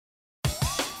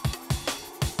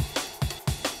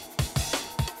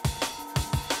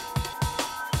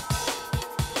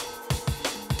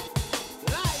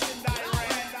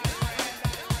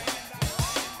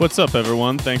What's up,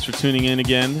 everyone? Thanks for tuning in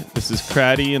again. This is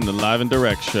Craddy and the Live and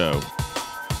Direct Show.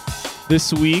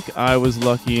 This week, I was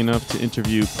lucky enough to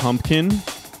interview Pumpkin.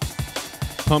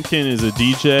 Pumpkin is a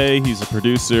DJ. He's a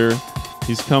producer.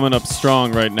 He's coming up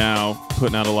strong right now,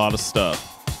 putting out a lot of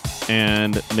stuff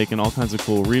and making all kinds of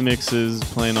cool remixes,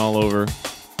 playing all over.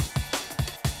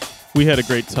 We had a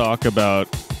great talk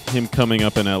about him coming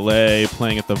up in LA,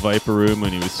 playing at the Viper Room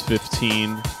when he was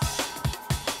 15.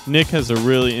 Nick has a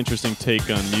really interesting take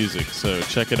on music, so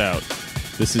check it out.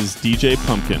 This is DJ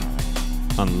Pumpkin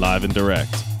on Live and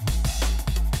Direct.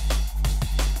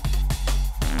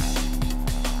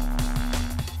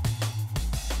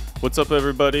 What's up,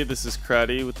 everybody? This is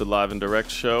Craddy with the Live and Direct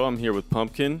Show. I'm here with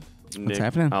Pumpkin, Nick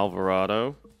happening?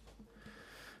 Alvarado.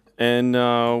 And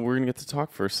we're going to get to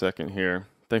talk for a second here.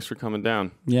 Thanks for coming down.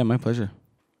 Yeah, my pleasure.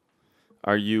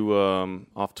 Are you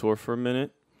off tour for a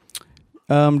minute?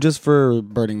 Just for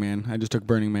Burning Man. I just took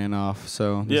Burning Man off,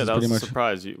 so Yeah, that was pretty a much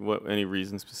surprise. Any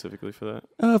reason specifically for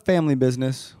that? Family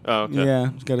business. Oh, okay. Yeah,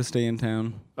 just got to stay in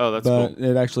town. Oh, that's but cool.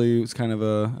 It actually was kind of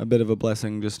a bit of a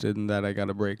blessing just in that I got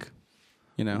a break,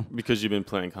 you know. Because you've been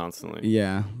playing constantly.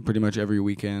 Yeah, pretty much every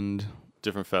weekend.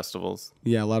 Different festivals.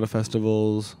 Yeah, a lot of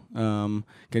festivals.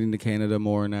 Getting to Canada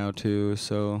more now too.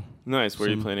 So Nice. Where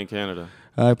are you playing in Canada?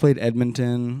 I played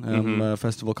Edmonton, a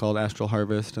festival called Astral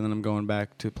Harvest, and then I'm going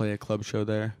back to play a club show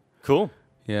there. Cool.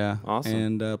 Yeah.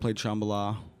 Awesome. And played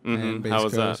Shambhala. Mm-hmm. And Base How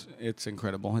was Coast. that? It's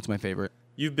incredible. It's my favorite.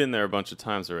 You've been there a bunch of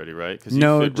times already, right? Because you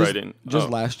No, fit just, right in. just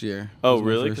last year. Oh, was my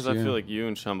really? first Because I year. feel like you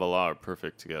and Shambhala are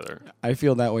perfect together. I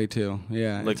feel that way too.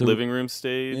 Yeah. Like living room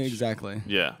stage. Exactly.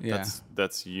 Yeah. Yeah.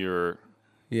 That's your.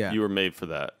 Yeah. You were made for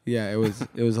that. Yeah. It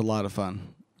was a lot of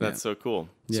fun. That's so cool.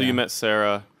 So Yeah. you met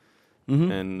Sarah,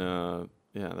 Mm-hmm. and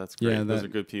yeah, that's great. Yeah, Those are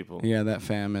good people. Yeah, that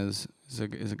fam is a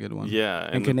good one. Yeah,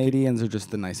 And Canadians are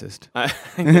just the nicest. I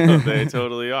know, they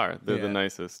totally are. They're the Yeah.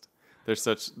 nicest.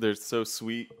 They're so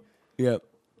sweet Yep.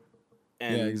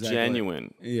 and Yeah, exactly.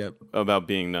 genuine Yep. about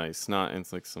being nice, not in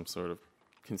like some sort of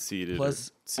conceited Plus,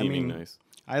 or seeming I mean, nice.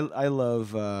 I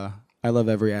love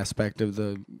every aspect of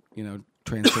the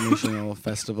transformational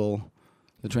festival.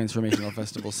 The transformational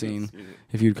festival scene,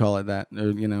 if you'd call it that,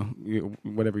 or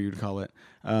whatever you'd call it.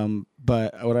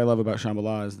 But what I love about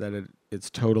Shambhala is that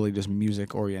it's totally just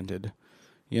music oriented.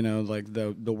 You know, like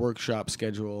the workshop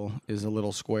schedule is a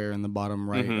little square in the bottom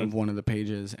right of one of the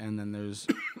pages, and then there's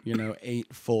 8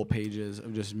 full pages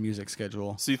of just music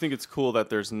schedule. So you think it's cool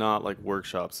that there's not like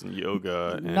workshops and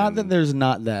yoga? And Not that there's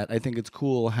not that. I think it's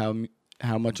cool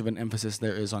how much of an emphasis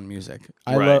there is on music.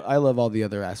 I love all the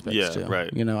other aspects too. Right.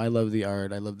 I love the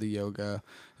art. I love the yoga.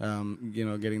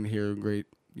 Getting to hear great,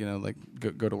 like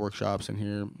go to workshops and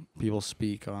hear people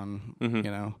speak on,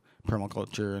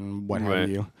 permaculture and what have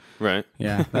you. Right.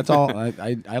 Yeah, that's all.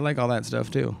 I like all that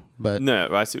stuff too. But No,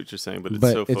 I see what you're saying, but it's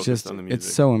so focused on the music.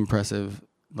 It's so impressive,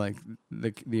 like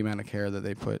the amount of care that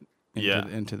they put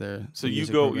into their. So the you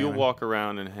music you'll programming. walk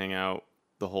around and hang out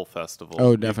the whole festival.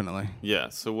 Oh, definitely. Yeah.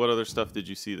 So what other stuff did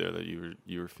you see there that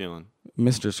you were feeling?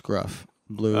 Mr. Scruff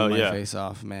blew my face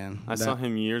off, man. I saw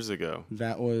him years ago.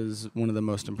 That was one of the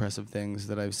most impressive things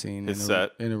that I've seen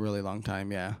in a really long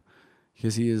time. Yeah,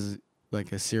 because he is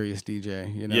like a serious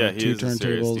DJ. Yeah, he is a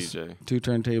serious DJ. 2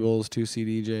 turntables, 2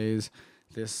 CDJs.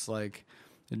 This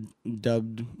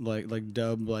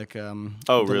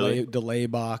delay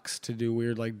box to do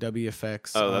weird like dubby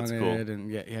effects on that's cool. it,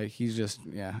 and yeah, he's just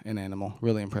an animal.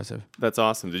 Really impressive. That's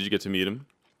awesome. Did you get to meet him?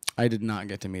 I did not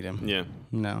get to meet him. Yeah.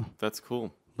 No. That's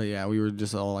cool. But yeah, we were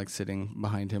just all like sitting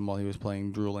behind him while he was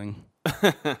playing, drooling.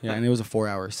 Yeah, and it was a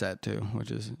 4-hour set too,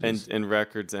 which is and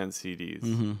records and CDs.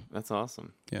 Mm-hmm. That's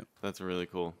awesome. Yep. That's really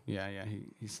cool. Yeah,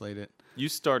 he slayed it. You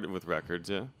started with records,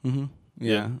 yeah? Mm-hmm.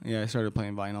 Yeah. I started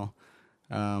playing vinyl,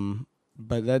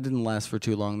 but that didn't last for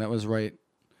too long. That was right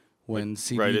when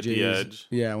CDJs, right at the edge.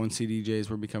 Yeah, when CDJs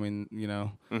were becoming,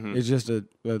 it's just a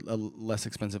less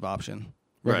expensive option.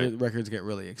 Records get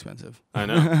really expensive. I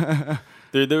know.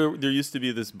 There used to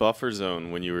be this buffer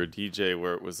zone when you were a DJ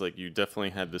where it was like you definitely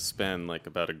had to spend like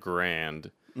about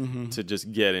 $1,000 to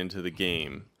just get into the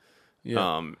game.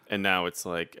 Yeah. And now it's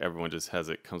like everyone just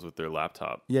comes with their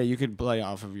laptop. Yeah, you could play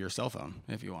off of your cell phone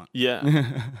if you want. Yeah.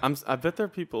 I bet there are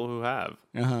people who have.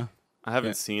 Uh-huh. I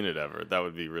haven't seen it ever. That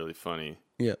would be really funny.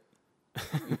 Yeah.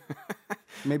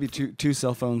 Maybe two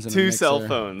cell phones and a two mixer. cell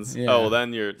phones. Yeah. Oh, well,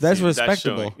 then that's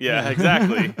respectable. That's yeah,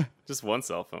 exactly. Just one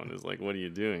cell phone is like, what are you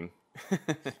doing?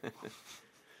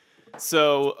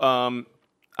 So,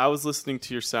 I was listening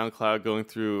to your SoundCloud, going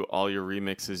through all your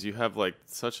remixes. You have like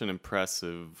such an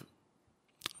impressive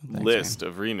list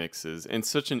of remixes and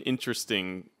such an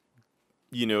interesting,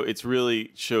 it's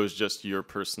really shows just your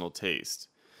personal taste.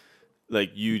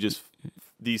 Like you just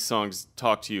these songs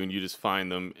talk to you and you just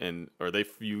find them, or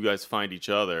you guys find each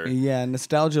other. Yeah,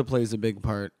 nostalgia plays a big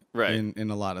part. Right. In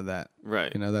a lot of that.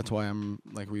 Right. That's why I'm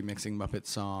like remixing Muppet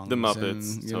songs. The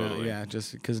Muppets, and, totally. Yeah,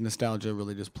 just because nostalgia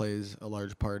really just plays a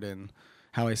large part in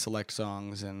how I select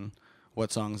songs and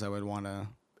what songs I would want to.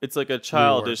 It's like a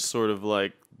childish rework. sort of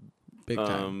like Big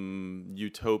time.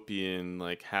 utopian,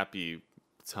 like happy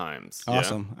times.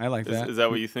 Awesome. Yeah? I like that. Is that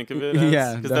what you think of it as?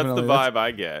 Yeah, because that's the vibe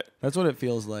I get. That's what it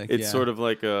feels like. It's sort of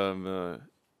like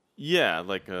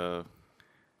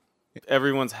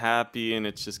everyone's happy and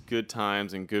it's just good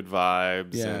times and good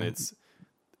vibes and it's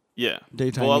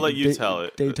daytime. Well, I'll let you tell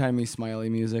it. Daytimey, smiley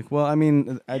music. Well, I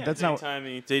mean, that's not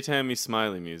daytimey,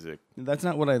 smiley music. That's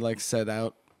not what I like set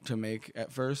out to make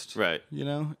at first. Right.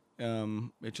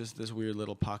 It's just this weird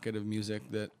little pocket of music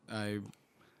that I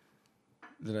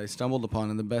stumbled upon,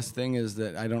 and the best thing is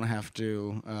that I don't have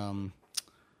to.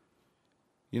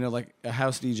 Like a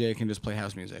house DJ can just play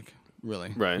house music.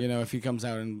 Really. Right. If he comes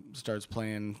out and starts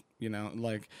playing,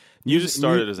 like you just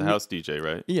started as a house DJ,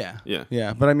 right? Yeah. Yeah.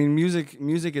 Yeah. But I mean, music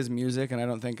is music, and I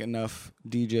don't think enough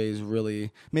DJs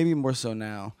really, maybe more so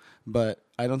now, but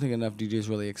I don't think enough DJs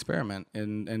really experiment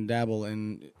and dabble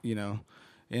in,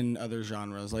 in other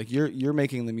genres. Like you're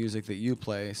making the music that you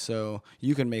play, so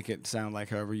you can make it sound like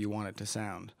however you want it to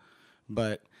sound.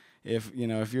 But if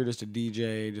you're just a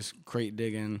DJ, just crate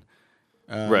digging.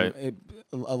 Right.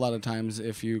 A lot of times,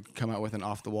 if you come out with an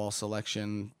off-the-wall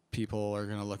selection, people are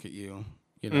gonna look at you,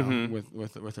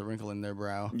 with a wrinkle in their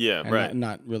brow. Yeah, and right.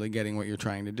 Not really getting what you're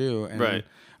trying to do. And right.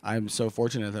 I'm so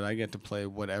fortunate that I get to play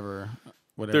whatever.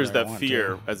 There's I that want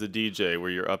fear to. as a DJ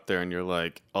where you're up there and you're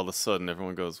like, all of a sudden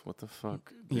everyone goes, "What the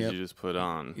fuck did you just put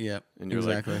on?" Yep. And you're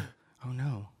exactly. like, "Oh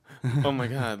no." Oh my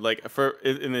god! Like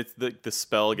and it's the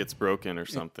spell gets broken or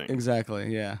something.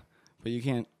 Exactly. Yeah. But you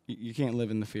can't live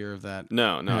in the fear of that.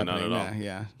 No, not at all.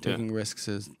 Yeah. Taking risks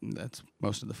that's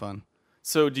most of the fun.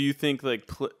 So do you think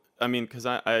because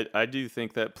I do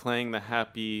think that playing the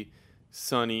happy,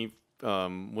 sunny,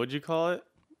 what'd you call it?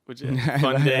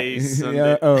 Fun day,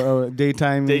 Sunday,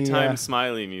 daytime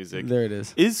smiley music. There it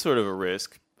is sort of a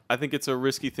risk. I think it's a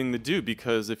risky thing to do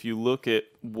because if you look at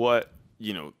what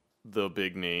the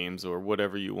big names or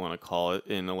whatever you want to call it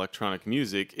in electronic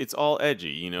music, it's all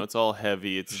edgy. It's all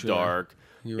heavy. It's dark.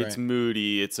 It's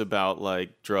moody. It's about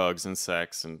like drugs and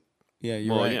sex and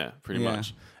pretty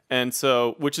much. And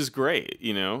so, which is great,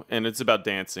 and it's about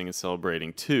dancing and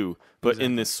celebrating too, but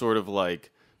in this sort of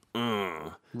like,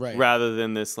 rather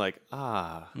than this like,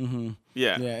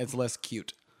 it's less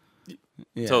cute.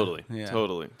 Yeah. Totally. Yeah,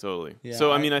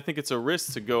 So, I think it's a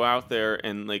risk to go out there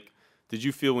and like, did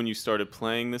you feel when you started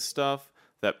playing this stuff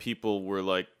that people were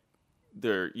like,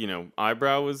 their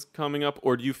eyebrow was coming up,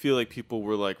 or do you feel like people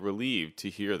were like relieved to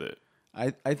hear that?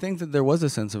 I think that there was a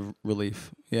sense of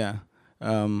relief. Yeah.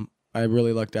 I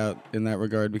really lucked out in that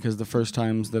regard because the first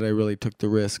times that I really took the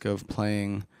risk of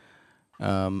playing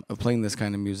this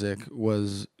kind of music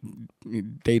was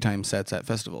daytime sets at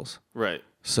festivals. Right.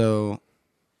 So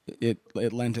it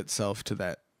lent itself to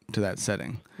that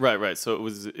setting. Right. So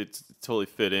it totally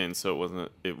fit in. So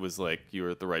it was like you were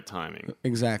at the right timing.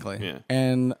 Exactly. Yeah.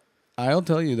 And I'll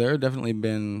tell you, there have definitely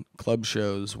been club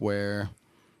shows where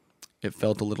it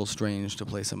felt a little strange to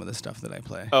play some of the stuff that I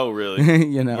play. Oh, really? Where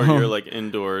you're like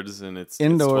indoors and it's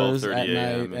indoors 12:30 at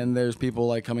a.m. night, and there's people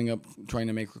like coming up trying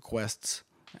to make requests,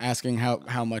 asking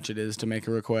how much it is to make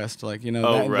a request, like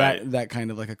that kind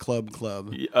of like a club.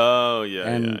 Oh yeah,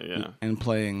 and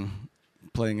playing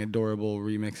adorable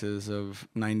remixes of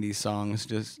 90s songs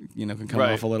just can come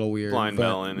off a little weird. Blind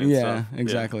Melon and stuff.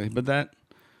 Exactly. But that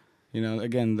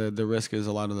again, the risk is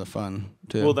a lot of the fun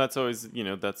too. Well, that's always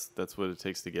that's what it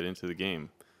takes to get into the game.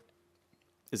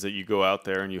 Is that you go out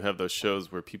there and you have those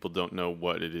shows where people don't know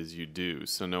what it is you do,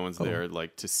 so no one's there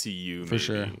like to see you. For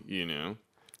sure. And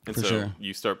for so sure.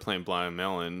 you start playing Blind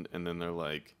Melon, and then they're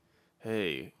like,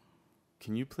 "Hey,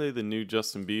 can you play the new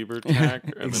Justin Bieber track?"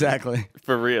 Exactly.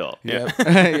 For real. Yep.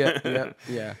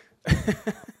 Yeah.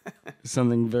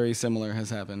 Something very similar has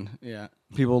happened. Yeah.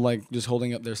 People like just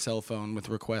holding up their cell phone with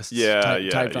requests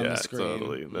typed on the screen.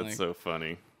 Totally. That's so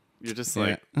funny. You're just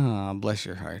like, oh, bless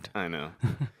your heart. I know.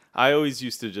 I always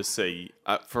used to just say,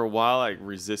 for a while I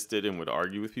resisted and would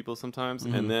argue with people sometimes.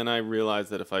 Mm-hmm. And then I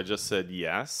realized that if I just said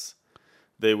yes,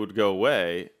 they would go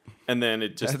away. And then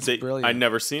it just, I'd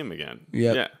never see them again.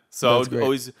 Yep. Yeah. So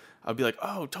I'd be like,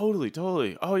 oh,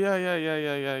 totally. Oh,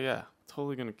 yeah.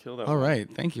 Totally going to kill that. All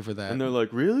right. Thank you for that. And they're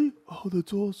like, really? Oh,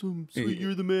 that's awesome. Sweet,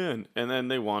 you're the man. And then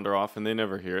they wander off and they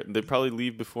never hear it. And they probably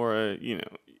leave before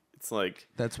it's like.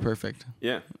 That's perfect.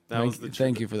 Yeah.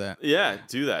 Thank you for that. Yeah,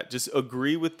 do that. Just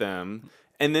agree with them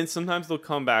And then sometimes they'll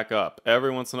come back up.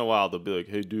 Every once in a while, they'll be like,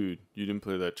 "Hey, dude, you didn't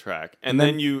play that track." And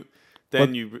then you.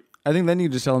 I think then you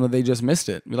just tell them that they just missed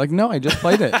it. You're like, no, I just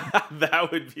played it. That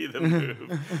would be the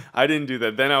move. I didn't do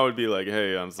that. Then I would be like,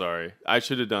 "Hey, I'm sorry. I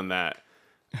should have done that.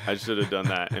 I should have done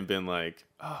that and been like,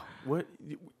 oh, what?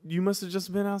 You must have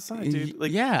just been outside, dude."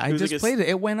 Like, yeah, I just played it.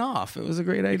 It went off. It was a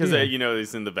great idea. Because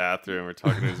he's in the bathroom or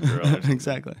talking to his girl.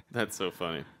 Exactly. That's so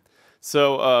funny.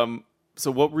 So,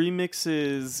 so what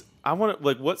remixes? I want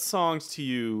to what songs to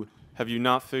you have you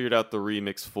not figured out the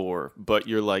remix for, but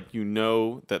you're like,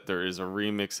 that there is a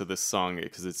remix of this song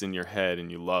because it's in your head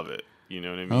and you love it. You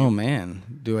know what I mean? Oh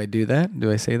man, do I do that?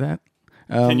 Do I say that?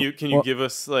 Can you give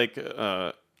us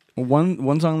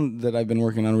one song that I've been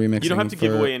working on remixing? You don't have to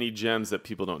give away any gems that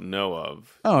people don't know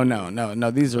of. Oh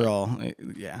no. These are all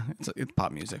it's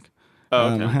pop music.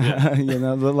 Oh, okay.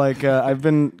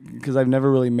 Yeah. because I've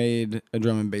never really made a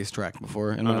drum and bass track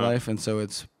before in my life, and so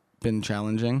it's been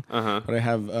challenging. But I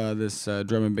have this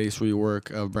drum and bass rework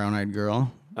of Brown Eyed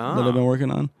Girl that I've been working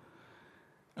on.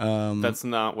 That's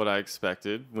not what I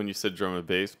expected when you said drum and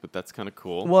bass, but that's kind of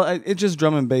cool. Well, it's just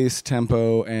drum and bass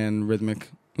tempo and rhythmic,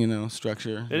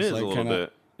 structure. It is a little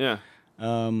bit, yeah.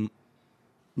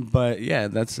 But yeah,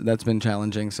 that's been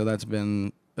challenging. So that's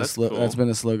been cool. That's been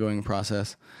a slow going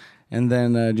process. And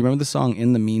then, do you remember the song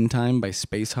 "In the Meantime" by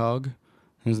Space Hog?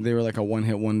 They were like a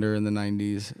one-hit wonder in the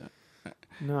 '90s.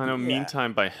 No, I know. Yeah.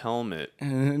 Meantime by Helmet.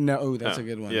 No, that's a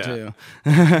good one too.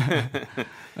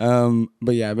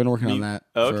 But yeah, I've been working on that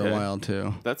for a while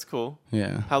too. That's cool.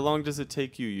 Yeah. How long does it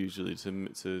take you usually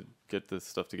to get this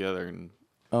stuff together? And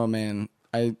oh man,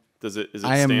 is it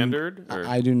standard? Or?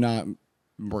 I do not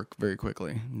work very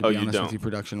quickly. To be honest with you,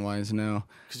 production wise, no.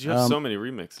 Because you have so many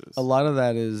remixes. A lot of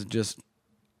that is just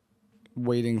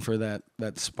waiting for that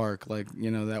spark,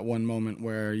 that one moment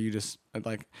where you just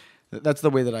that's the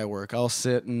way that I work. I'll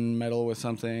sit and meddle with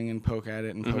something and poke at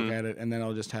it, and then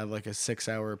I'll just have like a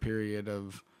 6-hour period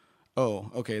of, oh,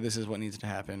 okay, this is what needs to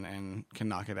happen, and can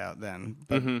knock it out then.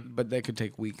 But that could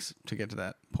take weeks to get to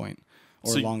that point,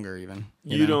 or longer even.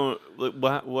 You don't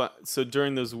what? So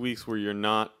during those weeks where you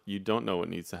don't know what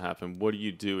needs to happen, what are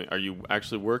you doing? Are you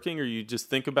actually working, or you just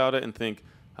think about it and think,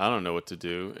 I don't know what to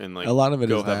do, and a lot of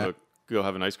it is that. Go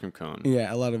have an ice cream cone.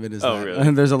 Yeah, a lot of it is that.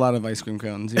 Really? There's a lot of ice cream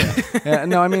cones, yeah.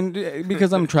 No, I mean,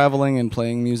 because I'm traveling and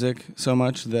playing music so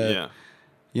much that,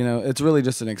 it's really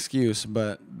just an excuse,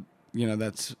 but,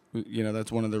 that's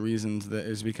one of the reasons that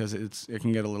is because it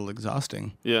can get a little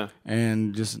exhausting. Yeah.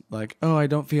 And just like, oh, I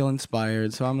don't feel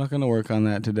inspired, so I'm not going to work on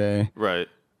that today. Right.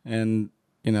 And,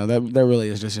 that really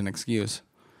is just an excuse.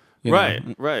 Right.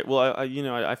 Well,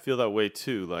 I feel that way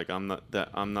too. Like I'm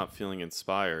not feeling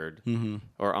inspired,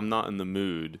 or I'm not in the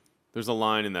mood. There's a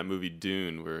line in that movie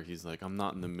Dune where he's like, "I'm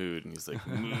not in the mood," and he's like,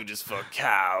 "Mood is for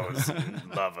cows and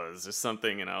lovers," or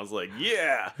something. And I was like,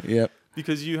 "Yeah." Yep.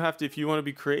 Because you have to, if you want to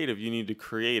be creative, you need to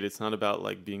create. It's not about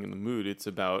like being in the mood. It's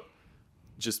about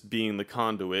just being the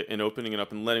conduit and opening it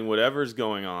up and letting whatever's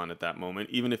going on at that moment,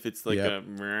 even if it's like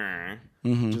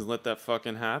just let that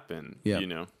fucking happen.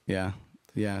 Yep. Yeah.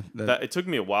 Yeah, it took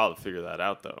me a while to figure that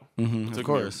out, though. It took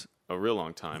me a real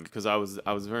long time because I was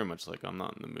very much like, I'm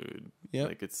not in the mood. Yeah,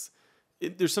 like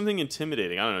there's something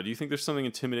intimidating. I don't know. Do you think there's something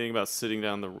intimidating about sitting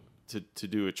down to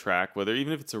do a track,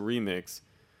 even if it's a remix,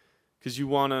 because you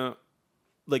want to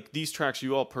like these tracks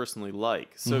you all personally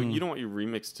like, so you don't want your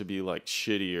remix to be like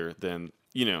shittier than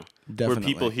Definitely. where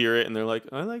people hear it and they're like,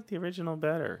 I like the original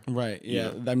better. Right.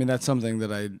 Yeah. I mean, that's something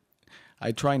that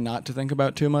I try not to think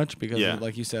about too much because,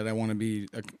 like you said, I want to be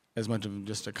as much of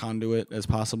just a conduit as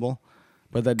possible.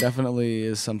 But that definitely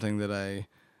is something that I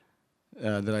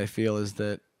feel is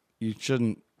that you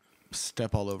shouldn't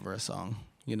step all over a song.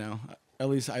 At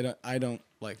least I don't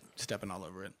like stepping all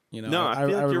over it. No, I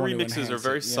feel like your remixes are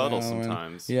very subtle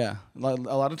sometimes. Yeah, a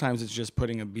lot of times it's just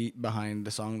putting a beat behind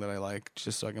the song that I like,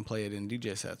 just so I can play it in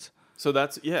DJ sets. So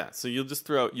so you'll just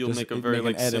make a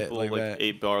very simple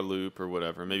 8-bar loop or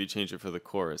whatever. Maybe change it for the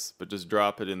chorus, but just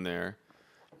drop it in there,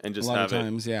 and just have it. A lot of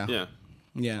times, yeah,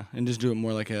 and just do it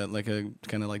more like a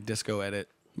kind of like disco edit,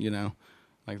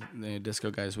 like the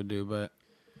disco guys would do. But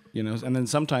and then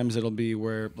sometimes it'll be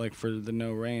where like for the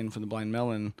No Rain for the Blind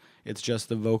Melon, it's just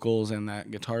the vocals and that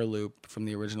guitar loop from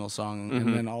the original song,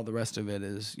 and then all the rest of it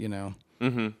is my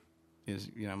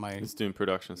it's doing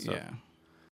production stuff. Yeah.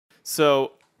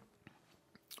 So.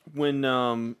 When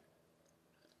you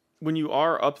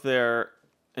are up there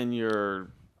and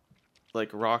you're like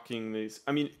rocking these,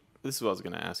 I mean, this is what I was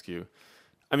going to ask you.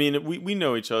 I mean, we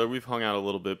know each other. We've hung out a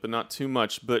little bit, but not too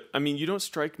much. But I mean, you don't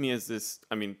strike me as this.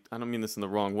 I mean, I don't mean this in the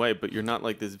wrong way, but you're not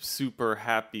like this super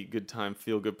happy, good time,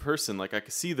 feel good person. Like I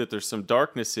can see that there's some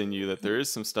darkness in you, that there is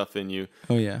some stuff in you.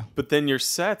 Oh yeah. But then your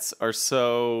sets are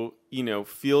so,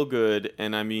 feel good.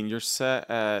 And I mean, your set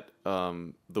at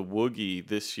the Woogie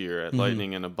this year at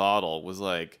Lightning in a Bottle was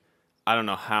like, I don't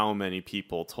know how many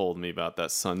people told me about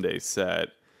that Sunday set.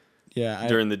 Yeah.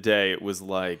 During the day, it was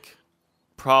like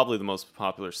probably the most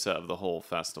popular set of the whole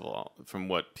festival, from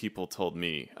what people told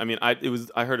me. I mean, I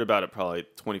heard about it probably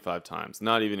 25 times,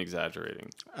 not even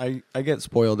exaggerating. I get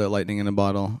spoiled at Lightning in a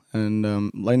Bottle,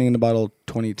 and Lightning in a Bottle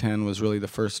 2010 was really the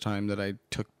first time that I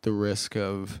took the risk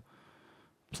of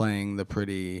playing the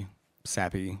pretty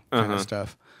sappy kind of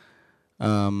stuff.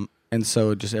 And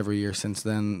so just every year since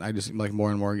then, I just like more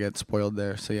and more get spoiled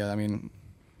there. So yeah, I mean,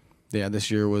 yeah,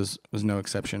 this year was no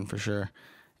exception for sure.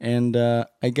 And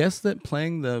I guess that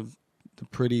playing the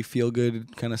pretty feel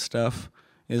good kind of stuff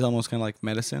is almost kind of like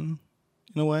medicine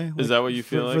in a way. Is that what you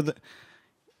feel like?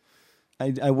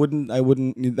 I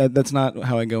wouldn't. That's not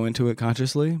how I go into it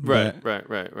consciously. Right.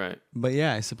 But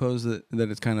yeah, I suppose that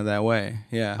it's kind of that way.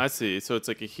 Yeah, I see. So it's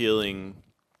like a healing.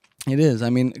 It is. I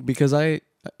mean, because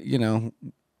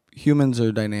humans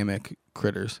are dynamic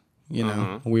critters.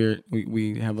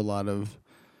 We have a lot of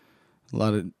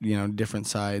different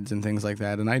sides and things like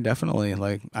that, and I definitely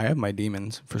I have my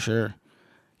demons for sure,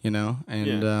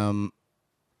 and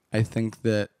I think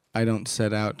that I don't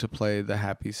set out to play the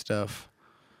happy stuff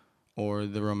or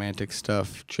the romantic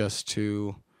stuff just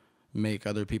to make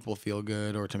other people feel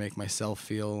good or to make myself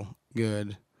feel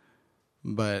good,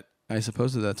 but I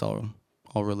suppose that's all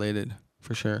related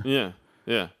for sure. Yeah.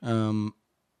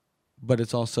 But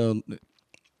it's also,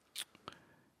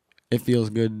 it feels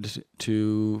good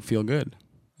to feel good,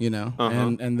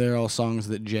 and they're all songs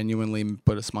that genuinely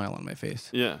put a smile on my face.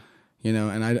 Yeah.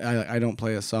 And I don't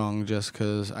play a song just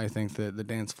because I think that the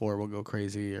dance floor will go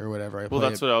crazy or whatever. Well,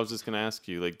 that's what I was just going to ask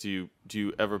you. Like, do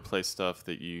you ever play stuff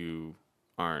that you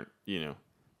aren't, do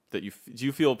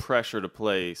you feel pressure to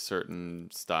play certain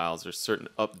styles or certain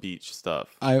upbeat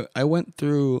stuff? I went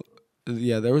through,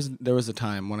 there was a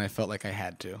time when I felt like I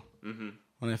had to. Mm-hmm.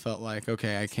 When I felt like,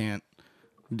 okay, I can't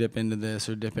dip into this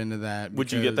or dip into that.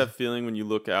 Would you get that feeling when you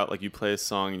look out, like you play a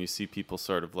song and you see people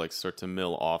sort of like start to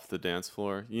mill off the dance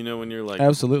floor? When you're like,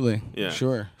 absolutely, yeah,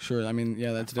 sure. I mean,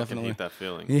 yeah, that's definitely hate that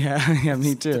feeling. Yeah,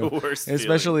 me too. The worst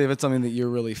especially feeling. if it's something that you're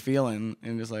really feeling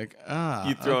and just like,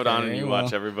 you throw it on and you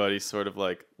watch everybody sort of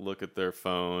like look at their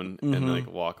phone and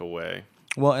like walk away.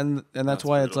 Well, and that's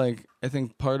why brutal. It's like, I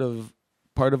think part of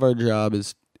our job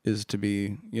is to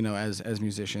be, as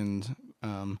musicians,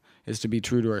 is to be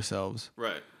true to ourselves.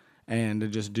 Right. And to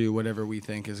just do whatever we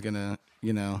think is gonna,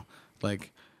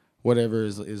 like whatever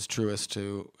is truest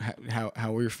to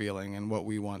how we're feeling and what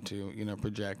we want to,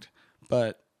 project.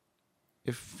 But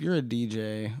if you're a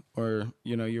DJ or,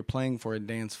 you're playing for a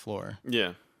dance floor.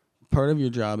 Yeah. Part of your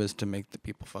job is to make the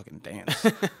people fucking dance.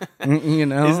 Isn't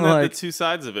that the two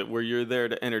sides of it, where you're there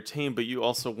to entertain, but you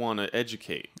also want to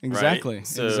educate? Exactly. Right?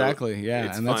 So exactly.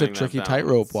 Yeah. And that's a tricky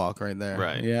tightrope walk right there.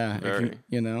 Right. Yeah.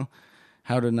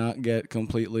 How to not get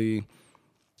completely,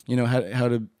 how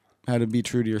to be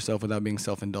true to yourself without being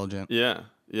self-indulgent. Yeah.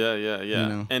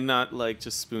 And not like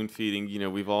just spoon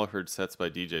feeding. We've all heard sets by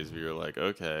DJs where you're like,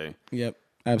 okay. Yep.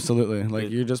 Absolutely. Like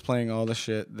you're just playing all the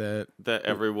shit that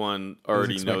everyone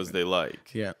already knows they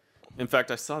like. Yeah. In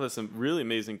fact, I saw this really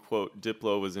amazing quote.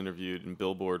 Diplo was interviewed in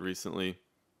Billboard recently,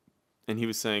 and he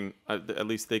was saying, at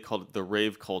least they called it the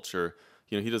rave culture.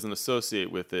 He doesn't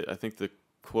associate with it. I think the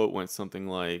quote went something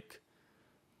like,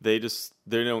 they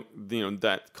don't,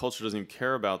 that culture doesn't even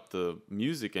care about the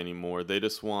music anymore. They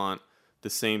just want the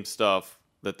same stuff,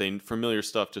 familiar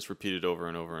stuff, just repeated over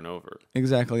and over and over.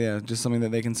 Exactly, yeah. Just something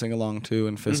that they can sing along to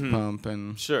and fist pump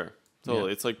and... Sure, totally.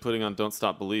 Yeah. It's like putting on Don't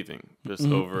Stop Believing, just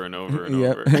over and over and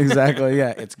yep, over. Exactly,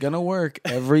 yeah. It's gonna work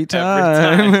every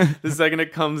time. Every time. The second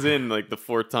it comes in, like the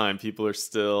fourth time, people are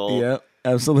still... Yep,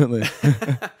 absolutely.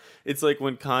 It's like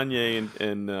when Kanye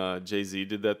and Jay-Z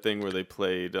did that thing where they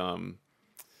played...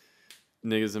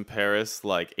 Niggas in Paris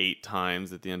like 8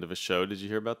 times at the end of a show. Did you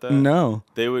hear about that? No.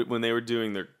 They would, when they were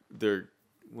doing their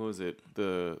what was it,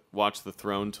 the Watch the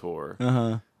Throne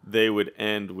tour. They would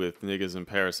end with Niggas in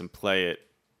Paris and play it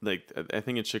like, I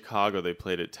think in Chicago they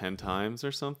played it 10 times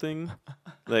or something.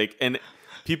 Like, and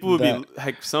people would be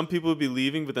like, some people would be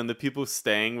leaving, but then the people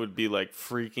staying would be like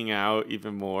freaking out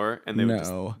even more, and they would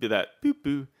just be that boop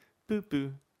boo boop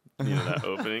boo, that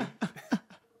opening.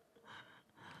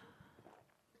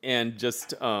 And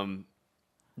just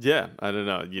Yeah, I don't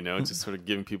know. It's just sort of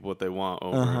giving people what they want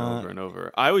over and over and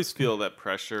over. I always feel that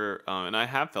pressure, and I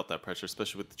have felt that pressure,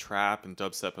 especially with the trap and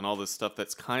dubstep and all this stuff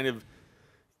that's kind of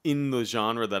in the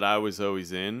genre that I was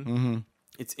always in. Mm-hmm.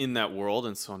 It's in that world,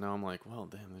 and so now I'm like, well,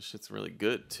 damn, this shit's really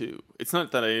good too. It's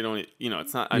not that I don't,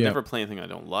 it's not. I never play anything I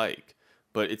don't like,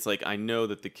 but it's like I know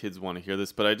that the kids want to hear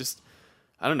this, but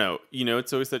I don't know.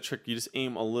 It's always that trick. You just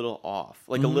aim a little off,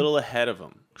 like a little ahead of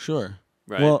them. Sure.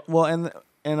 Right. Well,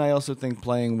 and I also think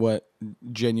playing what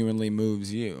genuinely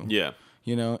moves you. Yeah.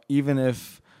 Even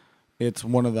if it's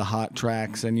one of the hot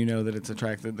tracks and you know that it's a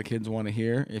track that the kids want to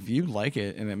hear, if you like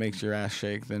it and it makes your ass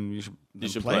shake, then you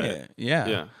should play it. Yeah.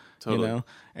 Yeah. Totally.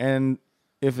 And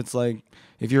if it's like,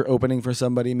 if you're opening for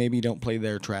somebody, maybe you don't play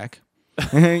their track.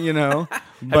 But have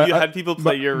you had people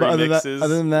play your remixes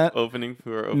other than that, opening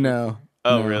for opening? No.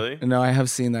 Oh, really? No, I have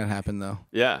seen that happen though.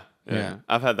 Yeah.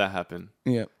 I've had that happen.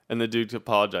 Yeah. And the dude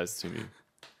apologized to me.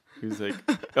 He was like,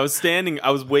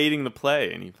 I was waiting to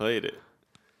play, and he played it.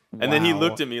 And then he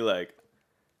looked at me like,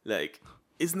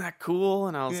 isn't that cool?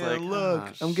 And I was like,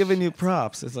 look, I'm giving you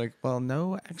props. It's like, well,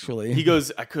 no, actually. He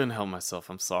goes, I couldn't help myself.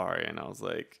 I'm sorry. And I was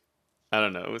like, I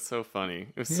don't know. It was so funny.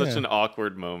 It was such an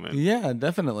awkward moment. Yeah,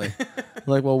 definitely.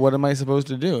 Like, well, what am I supposed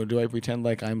to do? Do I pretend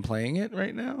like I'm playing it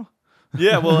right now?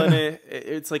 Yeah, well, and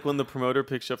it's like when the promoter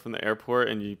picks you up from the airport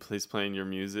and he's playing your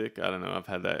music. I don't know. I've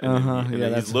had that. And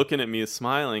then he's looking at me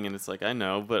smiling, and it's like, I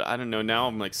know, but I don't know. Now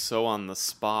I'm like so on the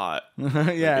spot.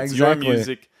 Yeah, it's exactly. your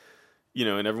music,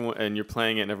 and everyone, and you're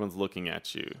playing it, and everyone's looking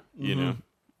at you. You know.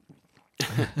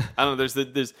 I don't know.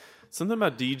 There's something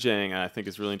about DJing I think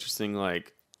is really interesting.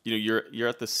 Like, you're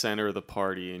at the center of the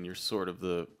party, and you're sort of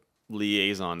the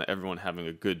liaison to everyone having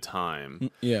a good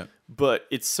time. Yeah. But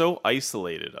it's so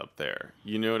isolated up there.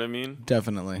 You know what I mean?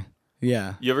 Definitely.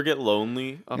 Yeah. You ever get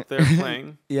lonely up there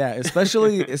playing? Yeah,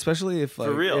 especially if like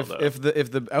For real, if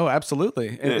the oh,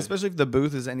 absolutely. And especially if the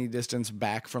booth is any distance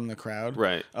back from the crowd.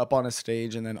 Right. Up on a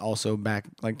stage and then also back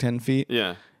like 10 feet.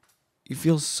 Yeah. You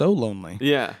feel so lonely.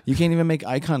 Yeah. You can't even make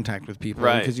eye contact with people.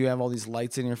 Right. Because you have all these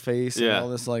lights in your face and all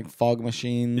this like fog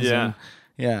machines. Yeah. And,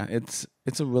 yeah,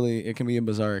 it can be a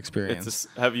bizarre experience.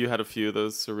 Have you had a few of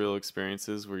those surreal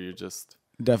experiences where you're just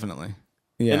Definitely.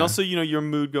 Yeah. And also, your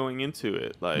mood going into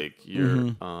it, like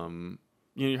you're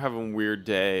you're having a weird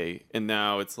day, and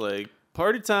now it's like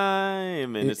party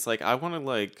time, and it's like I want to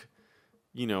like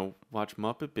watch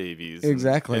Muppet Babies.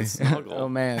 Exactly. And snuggle. Oh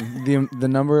man, the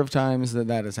number of times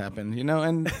that has happened,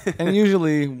 and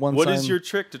usually once. What is your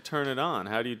trick to turn it on?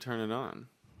 How do you turn it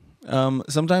on?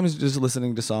 Sometimes just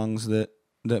listening to songs that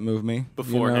move me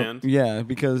beforehand. Yeah,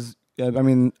 because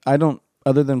I don't.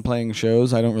 Other than playing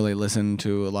shows, I don't really listen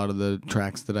to a lot of the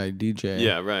tracks that I DJ.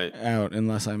 Yeah, right. Out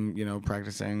unless I'm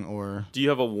practicing or. Do you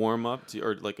have a warm up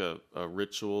or like a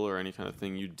ritual or any kind of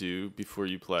thing you do before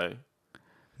you play?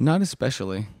 Not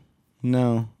especially.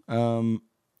 No.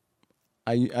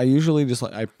 I usually just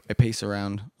I pace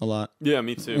around a lot. Yeah,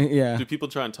 me too. Yeah. Do people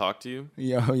try and talk to you?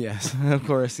 Yeah, oh yes, of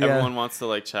course. Yeah. Everyone wants to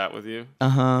like chat with you.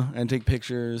 And take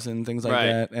pictures and things like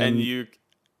that. And you.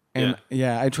 And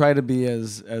I try to be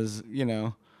as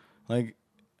like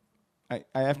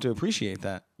I have to appreciate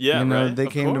that. Yeah, right. They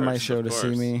came to my show of to course.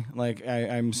 see me. Like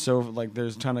I'm so like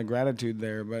there's a ton of gratitude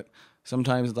there, but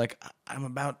sometimes like I'm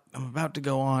about to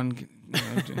go on.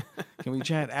 Can we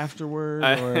chat afterward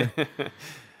or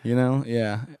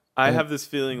yeah. I have this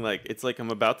feeling like it's like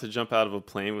I'm about to jump out of a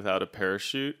plane without a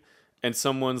parachute. And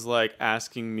someone's like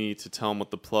asking me to tell them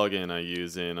what the plugin I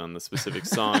use on the specific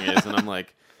song is, and I'm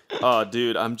like, "Oh,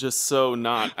 dude, I'm just so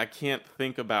not. I can't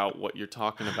think about what you're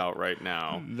talking about right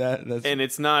now." And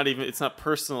it's not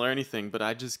personal or anything, but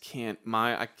I just can't.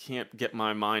 I can't get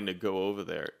my mind to go over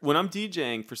there when I'm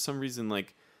DJing for some reason. I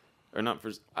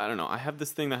don't know. I have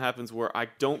this thing that happens where I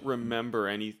don't remember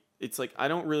any. It's like I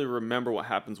don't really remember what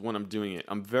happens when I'm doing it.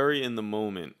 I'm very in the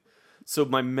moment. So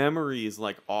my memory is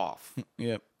like off.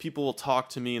 Yep. People will talk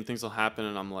to me and things will happen,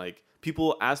 and I'm like, people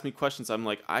will ask me questions. I'm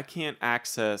like, I can't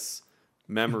access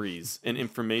memories and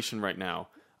information right now.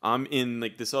 I'm in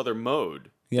like this other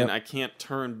mode, and I can't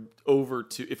turn over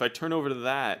to. If I turn over to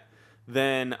that,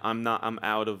 then I'm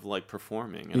out of like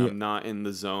performing, and I'm not in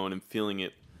the zone and feeling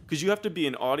it. Because you have to be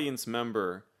an audience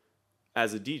member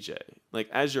as a DJ, like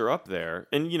as you're up there,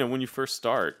 and when you first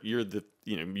start, you're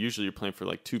usually you're playing for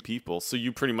like two people, so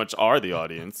you pretty much are the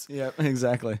audience. Yeah,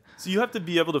 exactly. So you have to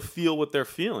be able to feel what they're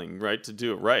feeling, right, to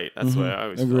do it right. That's why I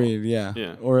always agreed. felt.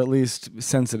 Yeah, or at least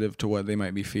sensitive to what they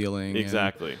might be feeling.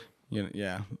 Exactly.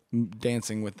 And,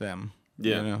 dancing with them.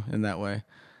 Yeah, in that way.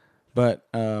 But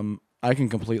I can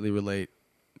completely relate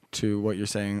to what you're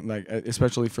saying, like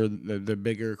especially for the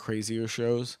bigger, crazier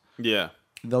shows. Yeah.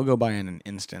 They'll go by in an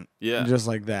instant. Yeah. Just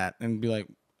like that. And be like,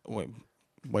 wait,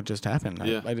 what just happened?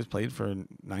 Yeah. I just played for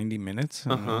 90 minutes.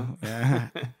 Uh-huh. Yeah.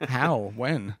 How?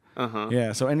 When? Uh-huh.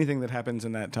 Yeah. So anything that happens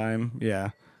in that time, yeah,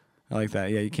 I like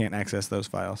that. Yeah, you can't access those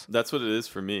files. That's what it is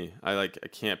for me. I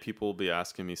can't. People will be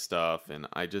asking me stuff, and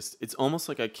it's almost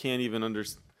like I can't even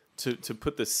to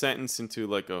put the sentence into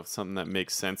like something that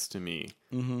makes sense to me.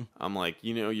 Mm-hmm. I'm like,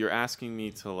 you're asking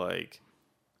me to like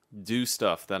do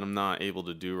stuff that I'm not able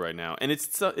to do right now, and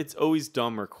it's always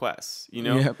dumb requests.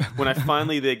 Yep. When I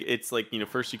finally it's like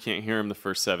first you can't hear them the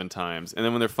first 7 times, and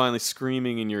then when they're finally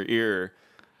screaming in your ear,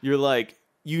 you're like,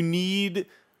 you need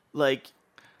like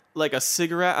a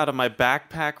cigarette out of my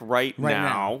backpack right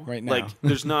now. Right now. Like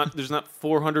there's not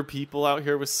 400 people out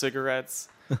here with cigarettes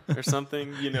or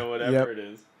something, whatever it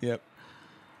is. Yep.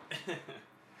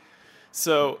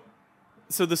 So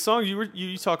the song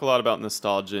you talk a lot about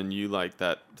nostalgia, and you like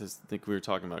that. I think we were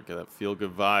talking about that feel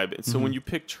good vibe. And so when you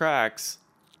pick tracks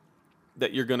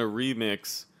that you're gonna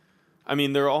remix, I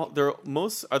mean,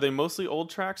 are they mostly old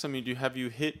tracks? I mean, have you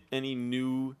hit any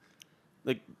new?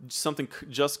 Like something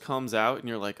just comes out and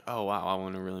you're like, oh wow, I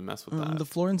want to really mess with that. The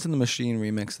Florence and the Machine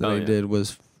remix that I did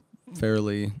was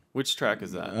fairly. Which track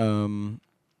is that?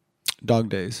 Dog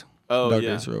Days. Oh, Dog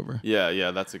Days Are Over. Yeah,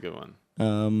 that's a good one.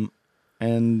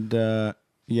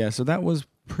 So that was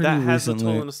pretty. That has recently.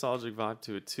 a total nostalgic vibe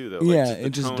to it too, though. Yeah, like,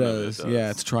 it just does. Yeah,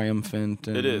 it's triumphant.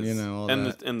 And, it is. All and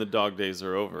that. And the dog days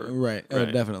are over. Right.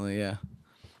 Definitely. Yeah.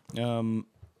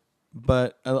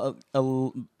 But I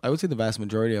would say the vast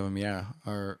majority of them,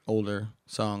 are older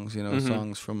songs.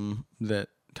 Songs from that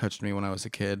touched me when I was a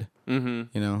kid.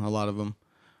 Mm-hmm. A lot of them,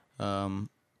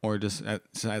 or just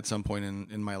at some point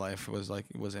in my life was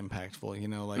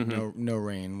impactful. No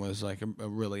Rain was like a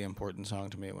really important song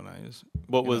to me when I was.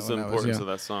 What was the importance of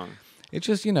that song? It's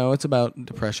just it's about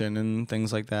depression and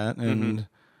things like that, and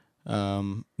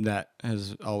that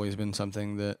has always been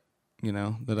something that.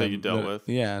 That you dealt with.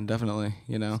 Yeah, definitely.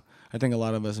 I think a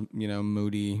lot of us,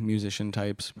 moody musician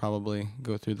types probably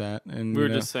go through that. And we were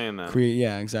just saying that.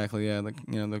 Yeah, exactly. Yeah,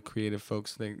 the creative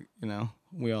folks.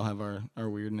 We all have our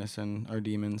weirdness and our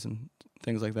demons and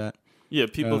things like that. Yeah,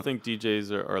 people think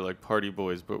DJs are like party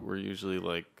boys, but we're usually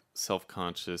like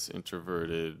self-conscious,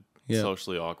 introverted,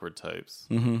 socially awkward types.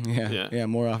 Mm-hmm, yeah,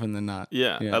 more often than not.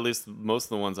 Yeah, at least most of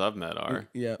the ones I've met are.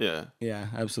 Yeah,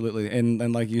 absolutely.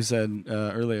 And like you said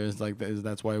earlier,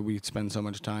 that's why we spend so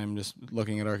much time just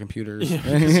looking at our computers.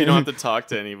 Because you don't have to talk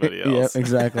to anybody else. Yeah,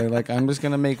 exactly. Like I'm just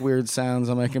gonna make weird sounds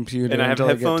on my computer, and I have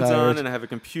headphones on, and I I have a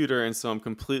computer, and so I'm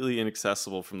completely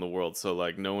inaccessible from the world. So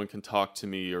like no one can talk to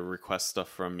me or request stuff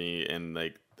from me, and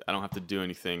like I don't have to do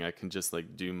anything. I can just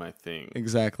like do my thing.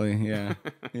 Exactly. Yeah.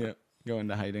 Yeah. Go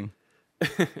into hiding.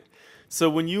 So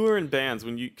when you were in bands,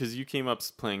 because you came up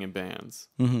playing in bands,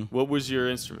 what was your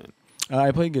instrument?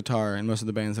 I played guitar in most of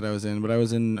the bands that I was in, but I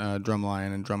was in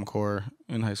drumline and drum corps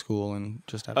in high school and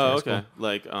just after high school.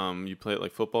 Like you play at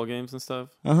like football games and stuff?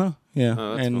 Yeah.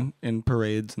 Oh, that's cool. And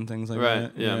parades and things like that.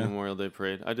 Right. Yeah, Memorial Day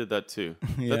parade. I did that too.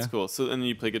 That's cool. So and then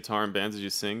you play guitar in bands. Did you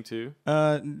sing too?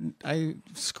 I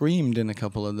screamed in a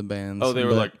couple of the bands. Oh, they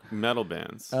were like metal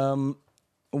bands.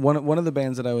 One of the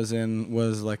bands that I was in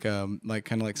was like kind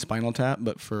of like Spinal Tap,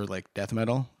 but for like death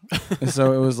metal.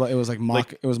 So it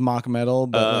was mock metal,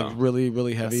 but like really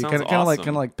really heavy, kind of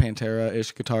like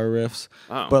Pantera-ish guitar riffs.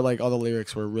 Oh. But like all the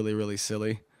lyrics were really really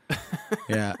silly.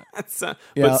 Yeah.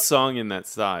 But sung in that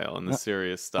style, in the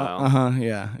serious style.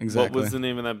 Yeah, exactly. What was the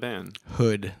name of that band?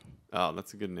 Hood. Oh,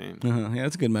 that's a good name. Yeah,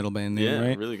 that's a good metal band name,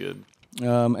 right? Really good.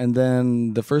 And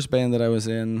then the first band that I was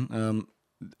in,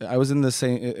 I was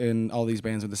in all these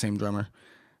bands with the same drummer.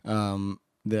 One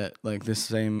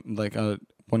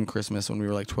Christmas when we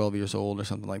were like 12 years old or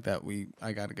something like that,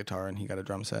 I got a guitar and he got a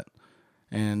drum set.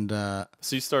 And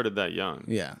so you started that young.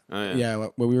 Yeah. Oh, yeah. Yeah,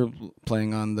 well, we were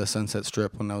playing on the Sunset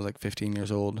Strip when I was like 15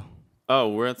 years old.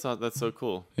 Oh, that's so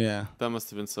cool. Yeah. That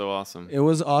must have been so awesome. It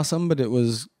was awesome, but it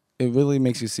really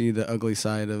makes you see the ugly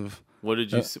side of what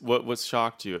did you what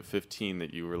shocked you at 15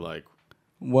 that you were like,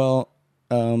 well,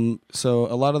 so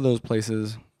a lot of those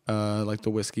places, like the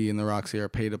Whiskey and the Roxy, are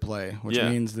pay to play, which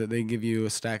means that they give you a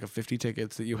stack of 50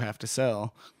 tickets that you have to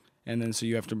sell, and then so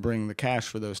you have to bring the cash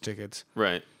for those tickets.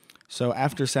 Right. So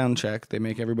after sound check, they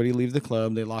make everybody leave the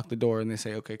club, they lock the door, and they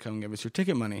say, okay, come give us your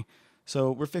ticket money.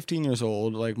 So we're 15 years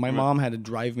old. Like my mom had to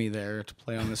drive me there to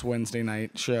play on this Wednesday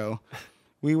night show.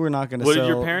 We were not going to sell. What did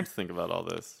your parents think about all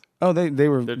this? Oh, they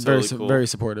were totally cool. Very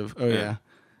supportive. Oh yeah.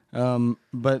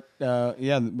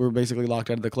 We're basically locked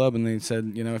out of the club, and they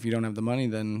said, if you don't have the money,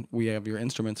 then we have your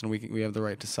instruments, and we have the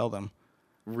right to sell them.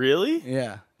 Really?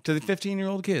 Yeah, to the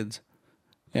 15-year-old kids.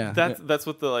 Yeah, that's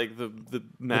what the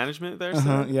management there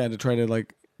said. Yeah, to try to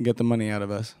like get the money out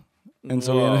of us. And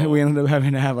so we ended up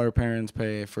having to have our parents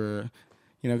pay for,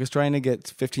 because trying to get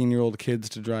 15-year-old kids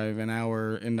to drive an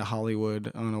hour into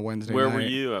Hollywood on a Wednesday night.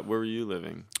 Where were you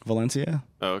living? Valencia.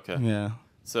 Oh, okay. Yeah.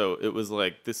 So it was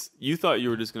like this. You thought you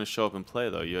were just going to show up and play,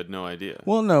 though. You had no idea.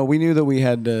 Well, no, we knew that we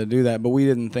had to do that, but we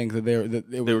didn't think that they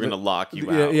were going to lock you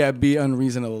out. Yeah, be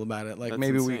unreasonable about it. Like That's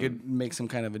maybe insane. we could make some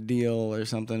kind of a deal or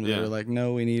something. But Yeah. they were like,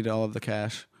 no, we need all of the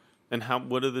cash. And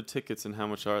what are the tickets and how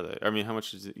much are they? I mean, how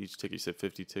much is each ticket? You said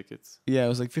 50 tickets? Yeah, it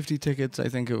was like 50 tickets. I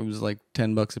think it was like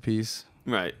 $10 a piece.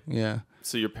 Right. Yeah.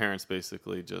 So your parents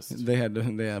basically just They had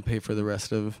to pay for the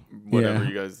rest of whatever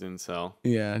you guys didn't sell.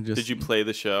 Yeah. Did you play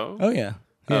the show? Oh yeah.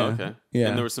 Oh, Yeah. okay. Yeah.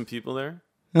 And there were some people there?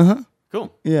 Uh-huh.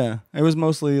 Cool. Yeah. It was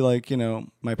mostly like,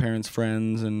 my parents'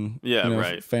 friends and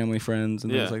right. family friends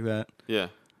and things like that. Yeah.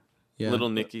 Yeah. Little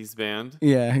Nicky's band.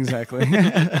 Yeah, exactly.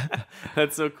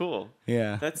 That's so cool.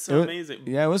 Yeah. That's so amazing.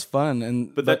 Yeah, it was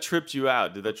fun. But that tripped you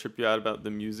out. Did that trip you out about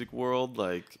the music world?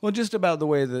 Well, just about the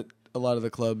way that a lot of the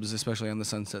clubs, especially on the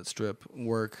Sunset Strip,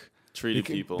 work. Treated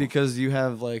people. Because you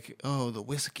have the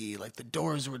whiskey, the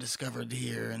Doors were discovered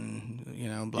here and,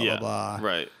 blah, blah, blah.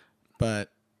 Right. But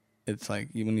it's when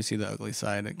you see the ugly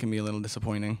side, it can be a little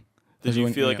disappointing. Did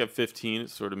you feel like at 15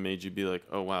 it sort of made you be like,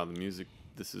 oh, wow, the music,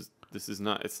 this is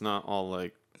not, it's not all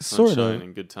like sunshine sort of.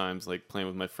 and good times, like playing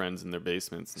with my friends in their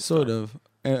basements and Sort stuff. of.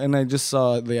 And I just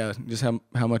saw, just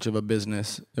how much of a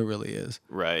business it really is.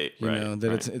 Right, You know, that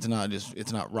right. it's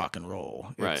not rock and roll.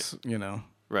 It's,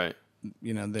 Right. Right.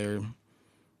 They're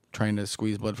trying to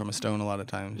squeeze blood from a stone a lot of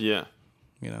times. Yeah.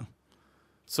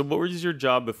 So what was your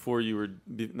job before you were,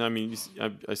 I mean,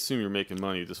 I assume you're making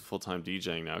money just full-time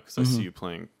DJing now because I see you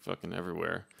playing fucking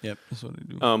everywhere. Yep, that's what I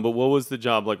do. But what was the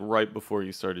job like right before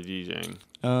you started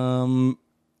DJing?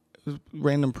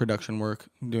 Random production work,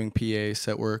 doing PA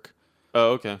set work.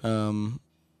 Oh, okay.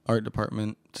 Art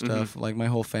department stuff. Like my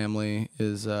whole family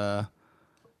is in,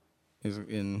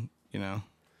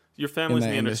 Your family's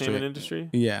in the industry. entertainment industry?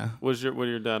 Yeah. What do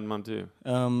your dad and mom do?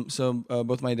 So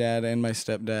both my dad and my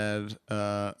stepdad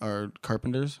are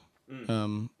carpenters,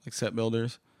 set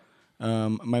builders.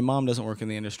 My mom doesn't work in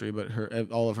the industry, but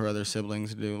all of her other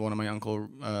siblings do. One of my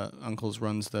uncles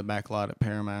runs the back lot at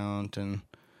Paramount, and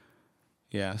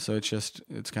yeah, so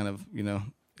it's kind of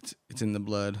it's in the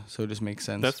blood, so it just makes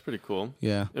sense. That's pretty cool.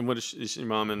 Yeah. And is your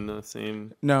mom in the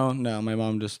same? No, my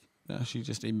mom she's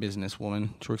just a businesswoman.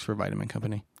 She works for a vitamin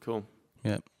company. Cool.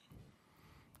 Yeah.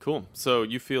 Cool. So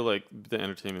you feel like the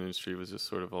entertainment industry was just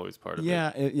sort of always part of it?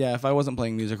 Yeah. If I wasn't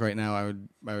playing music right now,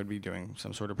 I would be doing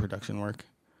some sort of production work.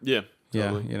 Yeah.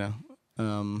 Totally. Yeah.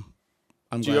 Do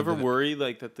you ever worry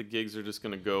that the gigs are just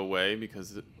going to go away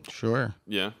because? Sure.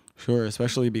 Yeah. Sure,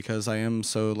 especially because I am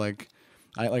so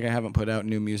I haven't put out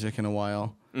new music in a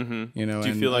while. Mm-hmm. Do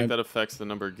you feel like that affects the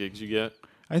number of gigs you get?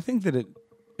 I think that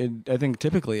I think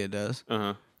typically it does.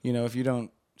 Uh-huh. If you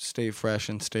don't stay fresh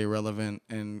and stay relevant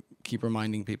and keep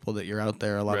reminding people that you're out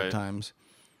there a lot of times.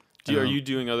 Are you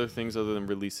doing other things other than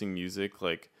releasing music,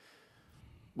 like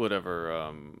whatever,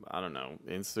 I don't know,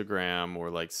 Instagram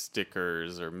or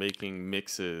stickers or making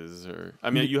mixes or I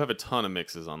mean you have a ton of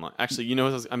mixes online. Actually,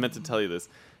 I meant to tell you this.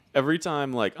 Every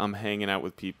time I'm hanging out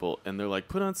with people and they're like,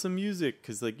 put on some music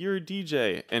because you're a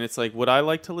DJ, and it's what I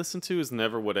like to listen to is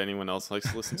never what anyone else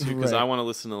likes to listen to because I want to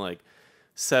listen to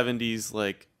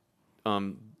 70s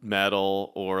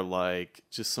metal or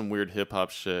just some weird hip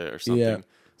hop shit or something. Yeah.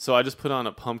 So I just put on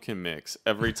a Pumpkin mix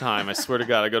every time. I swear to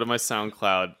God, I go to my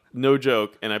SoundCloud, no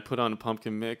joke, and I put on a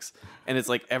Pumpkin mix, and it's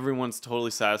everyone's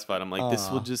totally sassified. I'm like, this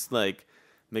will just make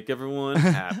everyone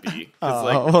happy.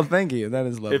 Well, thank you. That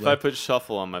is lovely. If I put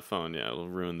shuffle on my phone, it'll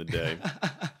ruin the day.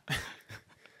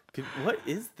 What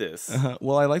is this?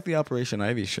 Well, I like the Operation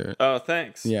Ivy shirt. Oh,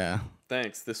 thanks. Yeah.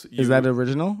 Thanks. Is that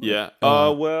original? Yeah.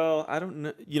 Well, I don't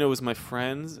know. It was my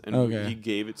friend's, and he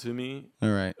gave it to me. All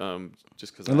right.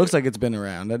 Just because it looks like it's been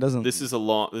around. That doesn't. This is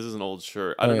an old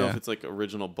shirt. I don't know if it's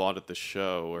original bought at the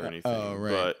show or anything. Oh,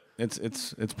 right. But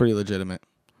it's pretty legitimate.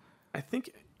 I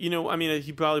think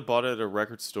he probably bought it at a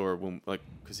record store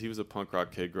because he was a punk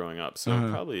rock kid growing up, so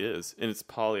it probably is, and it's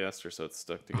polyester, so it's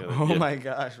stuck together. Oh my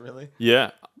gosh, really?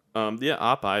 Yeah.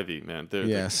 Op Ivy, man.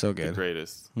 They're so good. The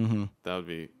greatest. Mm-hmm. That would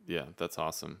be, that's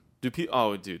awesome. Dude,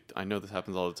 I know this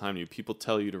happens all the time to you. People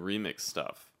tell you to remix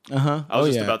stuff. Uh-huh. I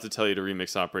was just about to tell you to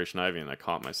remix Operation Ivy, and I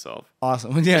caught myself.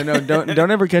 Awesome. Yeah, no,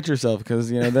 don't ever catch yourself because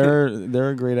there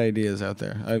are great ideas out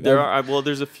there.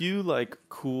 There's a few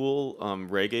cool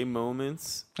reggae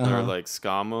moments or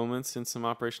ska moments in some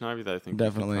Operation Ivy that I think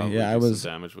definitely. I was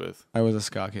damage with. I was a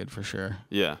ska kid for sure.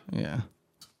 Yeah. Yeah.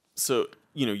 So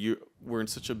we're in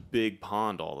such a big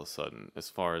pond all of a sudden as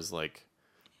far as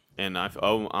and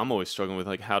I'm always struggling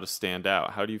with how to stand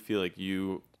out. How do you feel like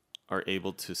you are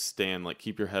able to stand, like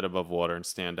keep your head above water and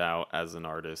stand out as an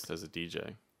artist, as a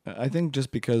DJ? I think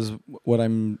just because what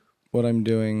I'm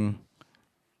doing,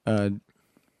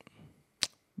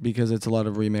 because it's a lot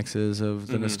of remixes of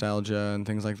the nostalgia and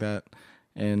things like that,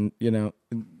 and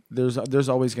there's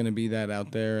always going to be that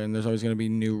out there, and there's always going to be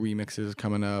new remixes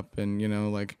coming up,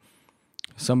 and like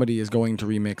somebody is going to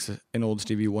remix an old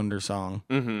Stevie Wonder song,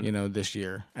 this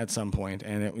year at some point,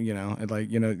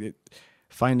 and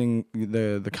finding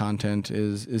the content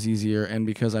is easier, and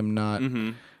because I'm not.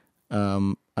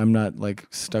 I'm not like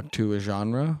stuck to a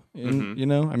genre, I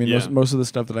mean, most of the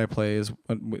stuff that I play is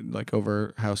like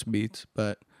over house beats,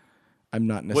 but I'm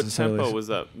not necessarily. What tempo was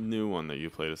that new one that you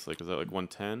played us? Like, is that like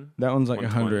 110? That one's like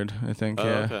 100, I think. Oh,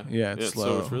 yeah, okay. Yeah, it's slow.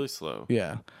 So it's really slow.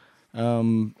 Yeah,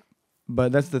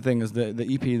 but that's the thing is the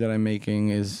EP that I'm making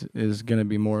is gonna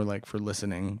be more like for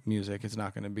listening music. It's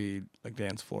not gonna be like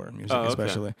dance floor music,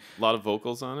 especially. A lot of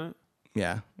vocals on it.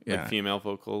 Yeah. Like female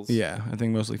vocals. Yeah, I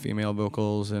think mostly female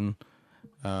vocals, and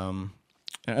I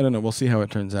don't know. We'll see how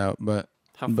it turns out. But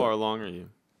how far along are you?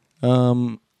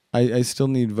 I still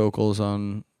need vocals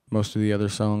on most of the other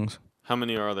songs. How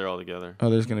many are there altogether? Oh,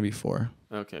 there's gonna be 4.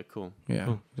 Okay, cool. Yeah,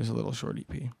 cool. Just a little short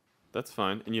EP. That's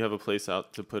fine. And you have a place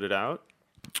out to put it out?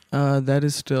 That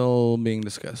is still being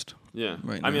discussed. Yeah.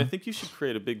 Right now. I mean, I think you should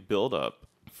create a big build-up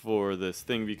for this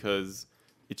thing because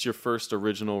it's your first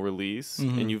original release,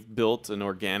 and you've built an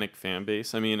organic fan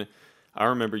base. I mean, I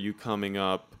remember you coming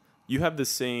up. You have the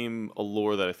same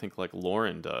allure that I think like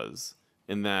Lauren does,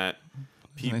 in that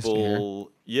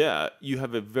people, you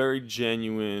have a very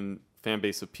genuine fan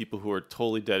base of people who are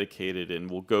totally dedicated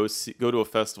and will go to a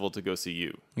festival to go see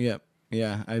you. Yep.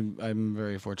 Yeah, I'm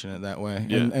very fortunate that way.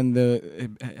 Yeah.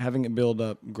 And having it build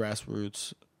up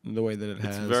grassroots the way that it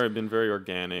has. It's been very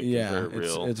organic. Yeah, and very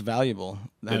real. It's valuable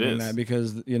having that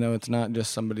because it's not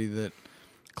just somebody that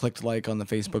clicked like on the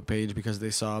Facebook page because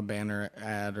they saw a banner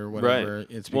ad or whatever. Right.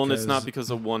 It's and it's not because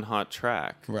of one hot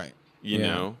track. Right. You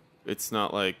know, it's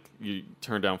not like you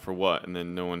turn down for what and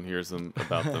then no one hears them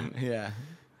about them. Yeah.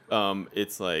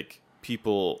 It's like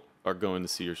people are going to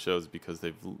see your shows because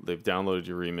they've downloaded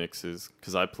your remixes,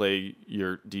 because I play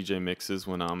your DJ mixes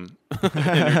when I'm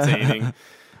entertaining.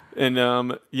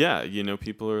 And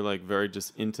people are like very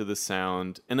just into the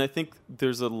sound, and I think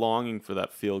there's a longing for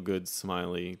that feel good,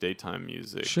 smiley daytime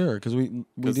music. Sure, because we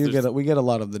get a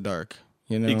lot of the dark.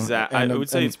 Exactly. I would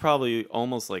say it's probably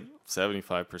almost like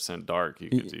 75% dark. You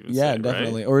could even say, yeah,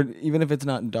 definitely. Right? Or even if it's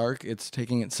not dark, it's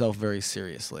taking itself very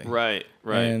seriously. Right.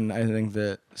 And I think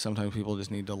that sometimes people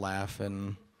just need to laugh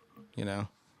and let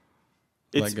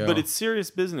go. But it's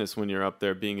serious business when you're up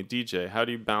there being a DJ. How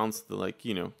do you balance the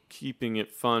keeping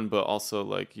it fun, but also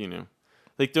don't you?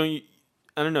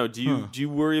 I don't know. Do you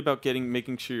worry about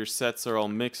making sure your sets are all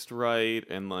mixed right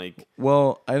and like?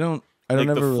 Well, I don't the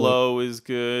ever flow is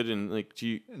good and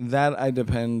that I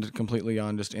depend completely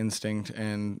on just instinct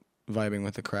and vibing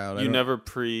with the crowd. I don't ever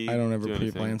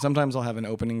pre-plan. Sometimes I'll have an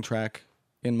opening track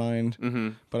in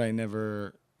mind, but I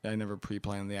never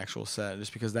pre-plan the actual set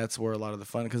just because that's where a lot of the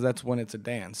fun, because that's when it's a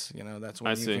dance, that's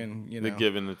when can, the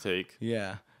give and the take.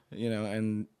 Yeah.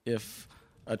 And if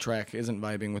a track isn't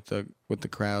vibing with the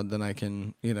crowd, then I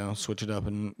can, switch it up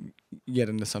and get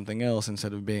into something else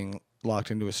instead of being locked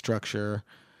into a structure.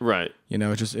 Right.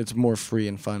 It's more free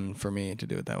and fun for me to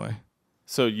do it that way.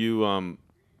 So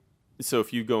so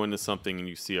if you go into something and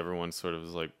you see everyone sort of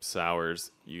like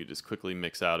sours, you just quickly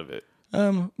mix out of it.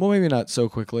 Well, maybe not so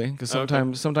quickly, because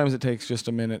sometimes it takes just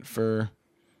a minute for,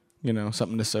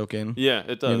 something to soak in. Yeah,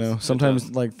 it does.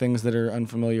 Sometimes like things that are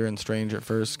unfamiliar and strange at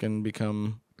first can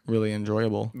become really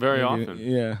enjoyable. Very often.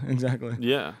 Yeah, exactly.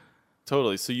 Yeah.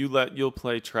 Totally. So you'll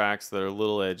play tracks that are a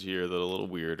little edgier, that are a little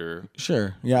weirder.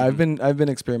 Sure. Yeah, I've been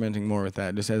experimenting more with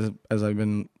that just as I've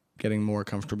been getting more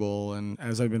comfortable and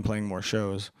as I've been playing more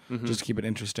shows, just to keep it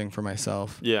interesting for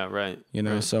myself. Yeah, right.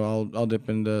 Right. So I'll dip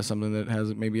into something that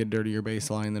has maybe a dirtier bass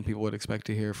line than people would expect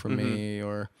to hear from me,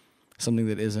 or something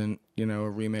that isn't, a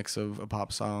remix of a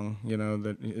pop song,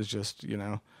 that is just,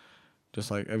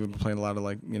 just like I've been playing a lot of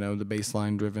like, the bass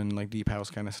line driven, like deep house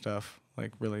kind of stuff.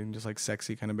 Like really just like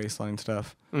sexy kind of bassline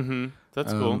stuff.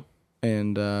 That's cool.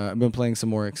 And I've been playing some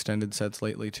more extended sets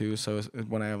lately too. So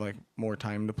when I have like more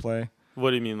time to play. What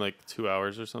do you mean, like 2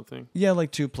 hours or something? Yeah,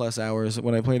 like 2+ hours.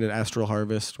 When I played at Astral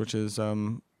Harvest, which is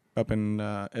up in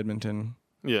Edmonton.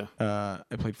 Yeah.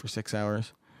 I played for 6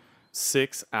 hours.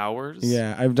 6 hours?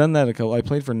 Yeah, I've done that I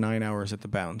played for 9 hours at the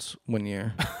Bounce one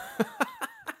year.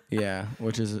 Yeah,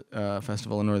 which is a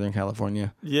festival in Northern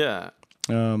California. Yeah.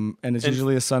 And it's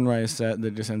usually a sunrise set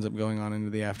that just ends up going on into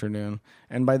the afternoon.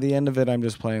 And by the end of it, I'm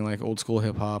just playing like old school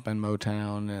hip hop and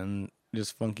Motown and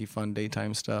just funky, fun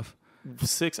daytime stuff.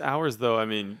 6 hours though. I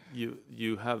mean,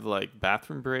 you have like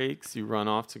bathroom breaks. You run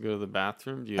off to go to the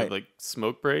bathroom. Do you have like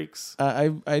smoke breaks?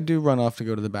 I do run off to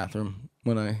go to the bathroom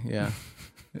when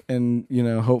and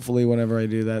hopefully whenever I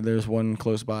do that, there's one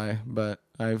close by. But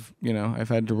I've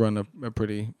had to run a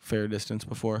pretty fair distance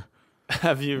before.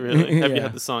 Have you really? Have you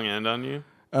had the song end on you?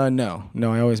 No.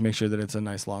 I always make sure that it's a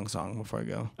nice long song before I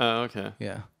go. Oh, okay.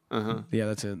 Yeah. Yeah,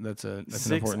 that's an 6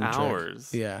 important hours.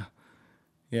 trick.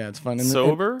 Yeah, it's fun. And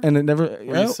sober? And it never.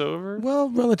 Were you sober? Well,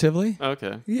 relatively.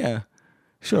 Okay. Yeah.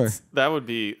 Sure. That would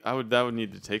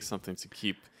need to take something to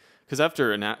keep, because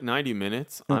after 90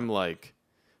 minutes, I'm like,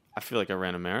 I feel like I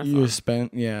ran a marathon. You're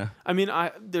spent, yeah. I mean,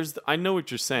 I know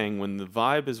what you're saying. When the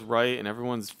vibe is right and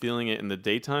everyone's feeling it, in the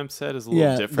daytime set is a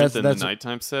little different than the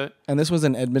nighttime set. And this was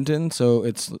in Edmonton, so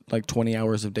it's like 20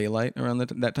 hours of daylight around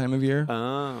that time of year.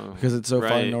 Oh, because it's so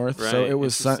far north. Right. So it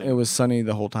was it was sunny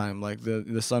the whole time. Like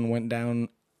the sun went down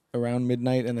around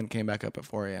midnight and then came back up at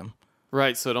 4 a.m.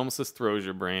 Right. So it almost just throws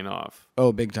your brain off.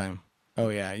 Oh, big time. Oh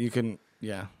yeah, you can.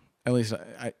 Yeah. At least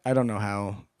I don't know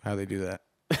how they do that.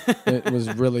 It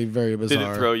was really very bizarre. Did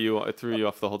it threw you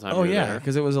off the whole time? Oh yeah,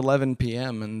 because it was 11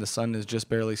 p.m. and the sun is just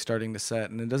barely starting to set,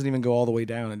 and it doesn't even go all the way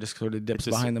down. It just sort of dips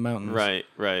behind the mountains. Right.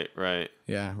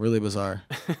 Yeah, really bizarre.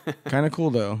 Kind of cool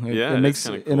though. It makes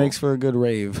cool. It makes for a good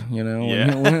rave,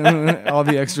 Yeah. all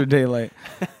the extra daylight.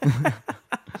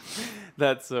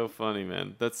 That's so funny,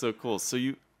 man. That's so cool. So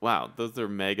those are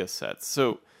mega sets.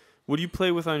 So what do you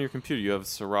play with on your computer? You have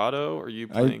Serato, or are you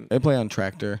playing? I play on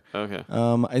Tractor. Okay.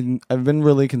 I've been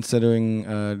really considering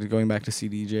going back to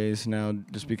CDJs now,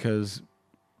 just because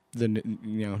the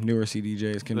newer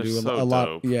CDJs can do a lot.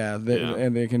 Dope. Yeah,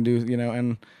 and they can do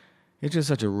and it's just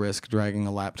such a risk dragging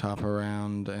a laptop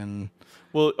around and.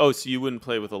 Well, so you wouldn't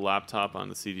play with a laptop on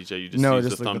the CDJ? You just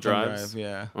use the thumb drives?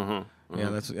 Yeah. Uh-huh. Yeah,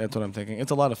 that's what I'm thinking.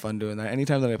 It's a lot of fun doing that.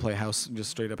 Anytime that I play just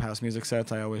straight up house music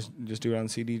sets, I always just do it on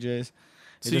CDJs.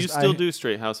 So you still do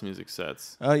straight house music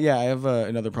sets? Yeah, I have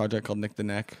another project called Nick the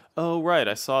Neck. Oh right,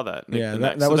 I saw that.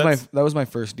 That was my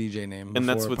first DJ name. And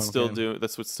that's what's still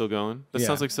going. That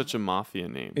sounds like such a mafia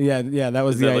name. Yeah, that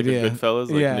was the idea. Like a Goodfellas,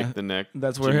 like Nick the Neck.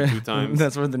 That's where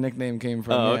that's where the nickname came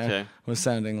from. Oh, okay. Was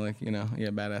sounding like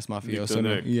badass mafioso.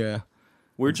 Nick. Yeah.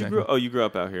 Where'd you grow? Oh, you grew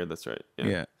up out here. That's right.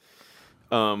 Yeah.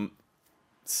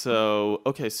 So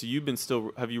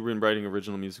have you been writing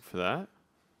original music for that?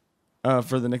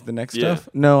 For the Nick the Neck stuff?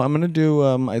 No, I'm gonna do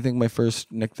I think my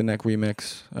first Nick the Neck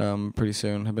remix pretty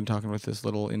soon. I've been talking with this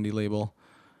little indie label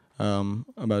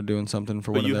about doing something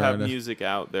for one of their artists. But you have music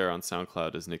out there on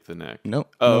SoundCloud as Nick the Neck?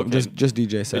 Nope. Oh, no, okay. just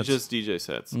DJ sets. Just DJ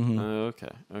sets. Mm-hmm.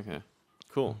 Okay.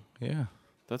 Cool. Yeah.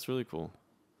 That's really cool.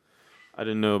 I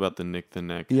didn't know about the Nick the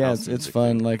Neck. Yeah, it's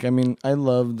fun. Thing. Like, I mean, I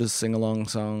love the sing-along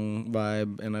song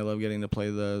vibe, and I love getting to play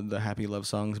the happy love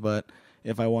songs, but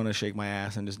if I want to shake my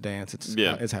ass and just dance,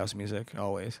 it's house music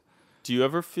always. Do you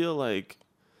ever feel like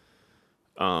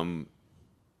playing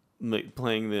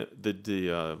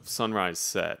the sunrise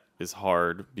set is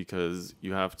hard because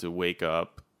you have to wake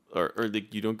up or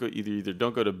like you don't go either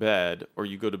don't go to bed or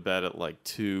you go to bed at like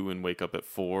 2 and wake up at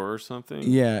 4 or something?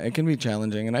 Yeah, it can be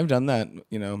challenging, and I've done that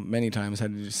many times.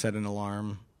 Had to just set an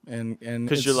alarm. And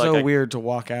it's so weird to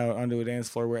walk out onto a dance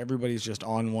floor where everybody's just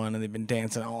on one and they've been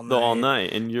dancing all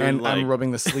night. And you're I'm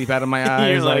rubbing the sleep out of my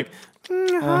eyes. You're like,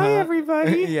 hi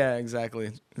everybody. Yeah,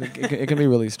 exactly. It can be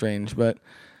really strange, but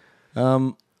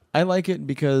I like it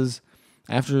because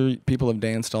after people have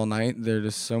danced all night, they're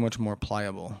just so much more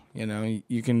pliable.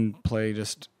 You can play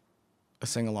just a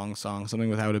sing-along song, something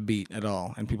without a beat at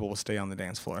all, and people will stay on the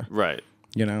dance floor. Right.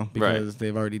 Because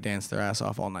they've already danced their ass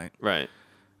off all night. Right.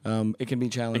 It can be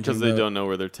challenging because they don't know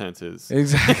where their tent is.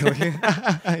 Exactly.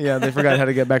 Yeah, they forgot how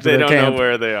to get back to their camp. They don't know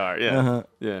where they are. Yeah,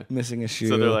 yeah. Missing a shoe.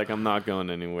 So they're like, "I'm not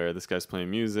going anywhere. This guy's playing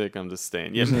music. I'm just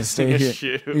staying." Yeah, missing a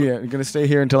shoe. Yeah, I'm gonna stay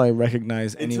here until I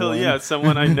recognize anyone.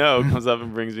 Someone I know comes up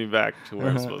and brings me back to where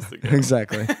I'm supposed to go.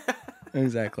 Exactly.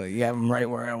 Exactly. You have them right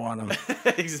where I want them.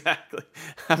 Exactly.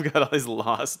 I've got all these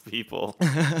lost people.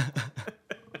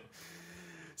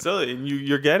 So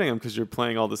you're getting them because you're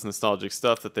playing all this nostalgic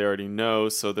stuff that they already know.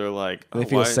 So they're like, they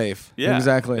feel safe. Yeah,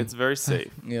 exactly. It's very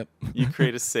safe. Yep. You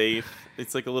create a safe.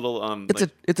 It's like a little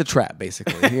It's a trap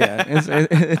basically. Yeah.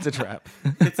 It's a trap.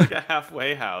 It's like a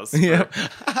halfway house. Yeah.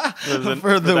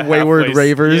 For the wayward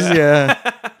ravers. Yeah.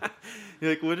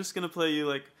 You're like, we're just gonna play you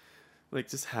like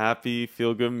just happy,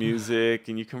 feel good music,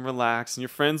 and you can relax, and your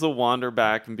friends will wander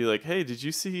back and be like, "Hey, did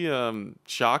you see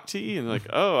Shakti?" And like,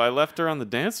 "Oh, I left her on the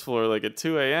dance floor like at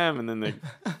 2 a.m." And then they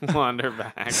wander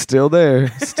back. Still there,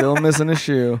 still missing a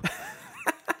shoe,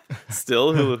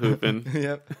 still hula hooping.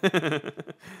 Yep.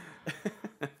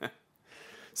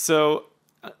 So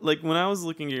like when I was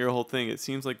looking at your whole thing, it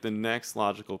seems like the next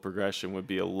logical progression would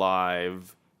be a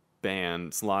live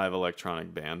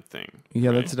electronic band thing. Yeah,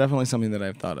 right? that's definitely something that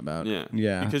I've thought about. Yeah.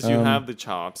 Yeah. Because you have the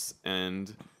chops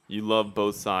and you love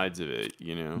both sides of it,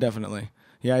 you know? Definitely.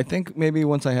 Yeah, I think maybe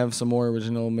once I have some more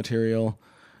original material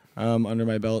under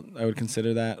my belt, I would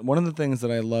consider that. One of the things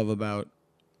that I love about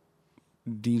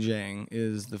DJing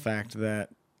is the fact that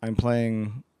I'm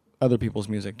playing other people's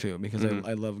music too, because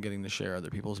I love getting to share other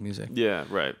people's music. Yeah,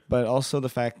 right. But also the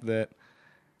fact that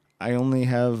I only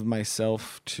have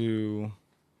myself to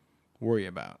worry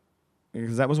about.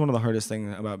 Because that was one of the hardest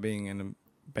things about being in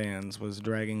bands, was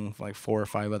dragging like 4 or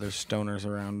 5 other stoners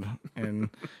around, and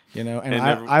and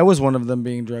I was one of them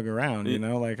being drug around.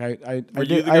 Like I Were did.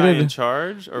 you the I guy did, in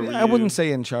charge, or were I wouldn't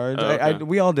say in charge. Oh, okay.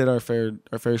 We all did our fair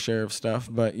share of stuff,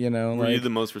 but were you the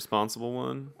most responsible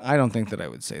one? I don't think that I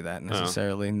would say that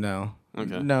necessarily. Oh. No.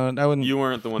 Okay. No, I wouldn't. You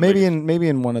weren't the one. Maybe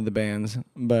in one of the bands,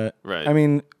 but right. I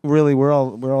mean, really, we're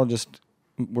all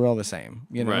the same.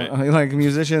 Right. Like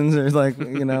musicians, or like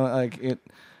like it.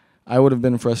 I would have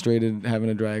been frustrated having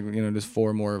to drag just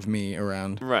 4 more of me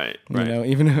around. Right.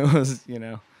 Even if it was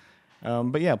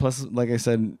but yeah. Plus, like I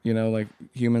said, like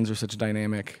humans are such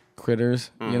dynamic critters.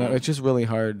 Mm-hmm. It's just really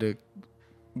hard to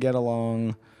get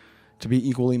along, to be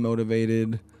equally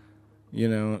motivated.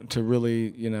 To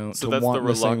really, So to that's want the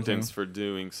the same reluctance thing. for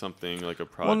doing something like a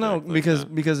project. Well, no, like because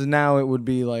that. because now it would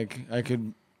be like I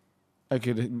could I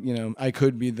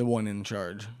could be the one in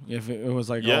charge if it was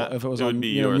like if it was it would on, be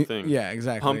your thing. Yeah,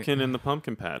 exactly. Pumpkin in the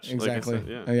pumpkin patch. Exactly. Like I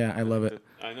said, Oh, yeah, I love it.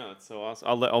 I know, it's so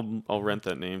awesome. I'll rent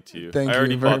that name to you. Thank I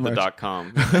already you very bought the much.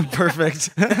 .com. Perfect.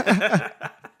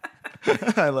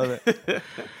 I love it.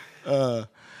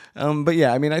 But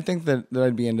yeah, I mean, I think that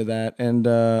I'd be into that. And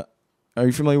are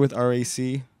you familiar with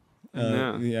RAC?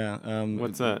 No. Yeah.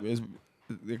 What's that?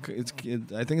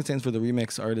 I think it stands for the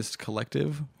Remix Artist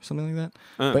Collective, or something like that.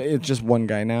 But Uh. it's just one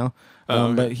guy now.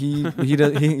 Okay. But he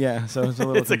does yeah. So it's a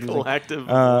little It's a confusing. collective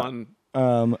of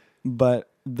one. But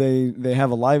they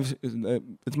have a live.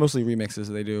 It's mostly remixes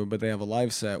that they do, but they have a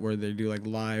live set where they do like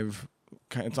live.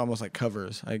 It's almost like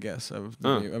covers, I guess, of the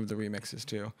remixes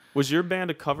too. Was your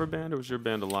band a cover band or was your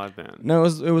band a live band? No,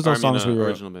 it was all songs we wrote.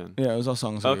 Original band. Yeah, it was all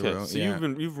songs we wrote. Okay, so yeah.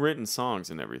 you've written songs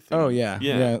and everything. Oh yeah.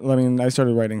 I mean, I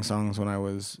started writing songs when I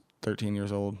was 13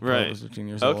 years old. Right. I was 13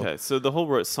 years old. Okay, so the whole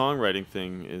songwriting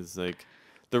thing is like,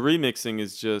 the remixing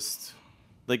is just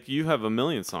like you have a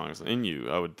million songs in you,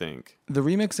 I would think. The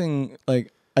remixing,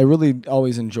 like, I really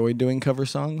always enjoyed doing cover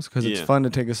songs because it's Yeah. fun to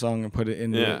take a song and put it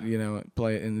in, Yeah.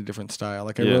 play it in a different style.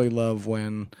 Like, I Yeah. really love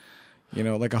when,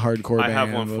 like a hardcore band. I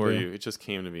have one will for do- you. It just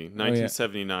came to me.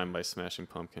 1979 by Smashing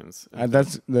Pumpkins.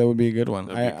 that would be a good one.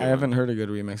 That'd be a good I haven't heard a good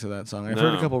remix of that song. I've No,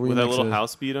 heard a couple remixes. with that little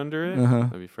house beat under it. Uh-huh.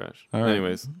 That'd be fresh. All right.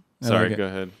 Anyways, I sorry. like it. Go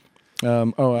ahead. The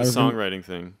Songwriting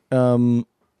thing.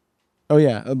 Oh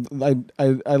yeah,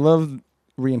 I love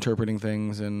reinterpreting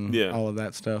things and Yeah. all of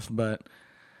that stuff, but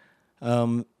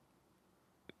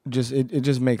just it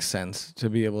just makes sense to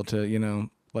be able to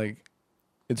like,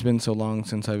 it's been so long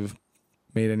since I've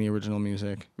made any original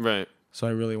music, Right. so I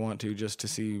really want to just to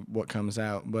see what comes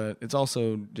out. But it's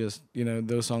also just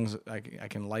those songs I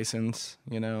can license.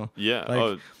 Yeah.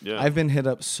 Like, yeah. I've been hit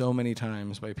up so many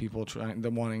times by people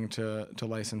wanting to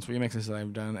license remixes that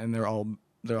I've done, and they're all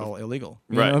illegal.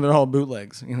 Right. They're all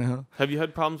bootlegs. Have you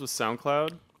had problems with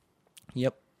SoundCloud?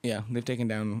 Yep. Yeah, they've taken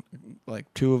down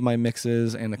like 2 of my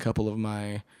mixes and a couple of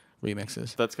my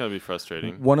remixes. That's gotta be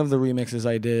frustrating. One of the remixes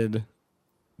I did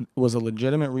was a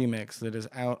legitimate remix that is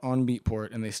out on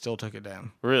Beatport, and they still took it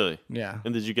down. Really? Yeah.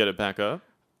 And did you get it back up?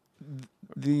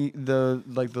 The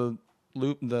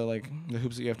loop, the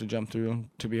hoops that you have to jump through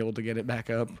to be able to get it back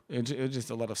up. It's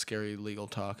just a lot of scary legal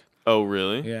talk. Oh,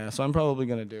 really? Yeah, so I'm probably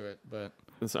gonna do it, but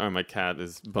Sorry, my cat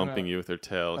is bumping you with her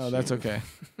tail. oh, that's okay.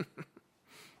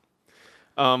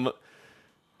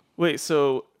 Wait,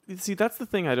 so see, that's the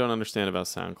thing I don't understand about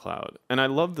SoundCloud, and I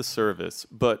love the service,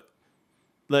 but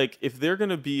like, if they're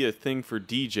gonna be a thing for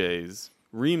DJs,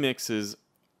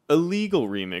 illegal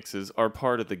remixes are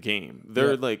part of the game.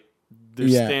 They're they're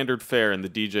standard fare in the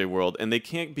DJ world, and they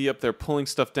can't be up there pulling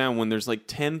stuff down when there's like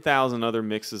 10,000 other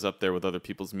mixes up there with other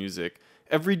people's music.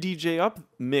 Every DJ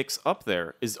mix up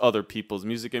there is other people's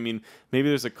music. I mean, maybe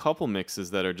there's a couple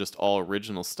mixes that are just all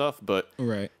original stuff, but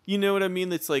Right. you know what I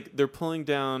mean? It's like they're pulling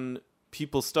down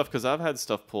people's stuff, because I've had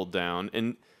stuff pulled down,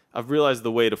 and I've realized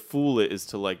the way to fool it is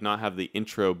to like not have the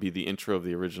intro be the intro of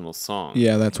the original song.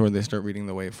 Yeah, that's where they start reading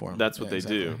the waveform. That's what they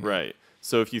do, yeah. right.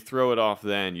 So if you throw it off,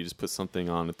 then you just put something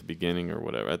on at the beginning or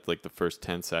whatever, at like the first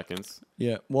 10 seconds.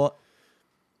 Yeah, well,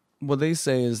 what they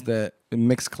say is that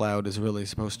Mixcloud is really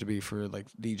supposed to be for like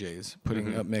DJs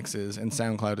putting up mixes, and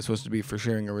SoundCloud is supposed to be for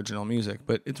sharing original music,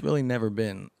 but it's really never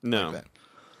been like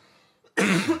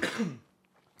that.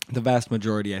 The vast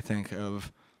majority, I think,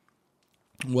 of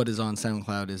what is on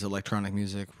SoundCloud is electronic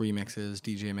music, remixes,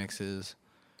 DJ mixes.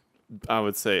 I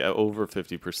would say over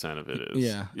 50% of it is.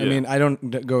 Yeah. I mean, I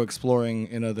don't go exploring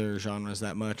in other genres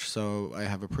that much, so I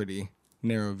have a pretty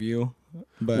narrow view.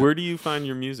 But where do you find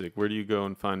your music? Where do you go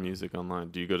and find music online?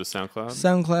 Do you go to SoundCloud?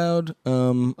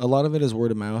 SoundCloud, a lot of it is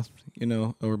word of mouth,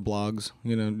 or blogs,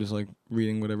 just like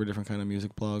reading whatever different kind of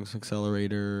music blogs,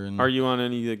 Accelerator. And are you on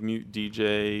any like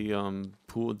DJ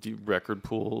pool, record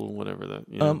pool, whatever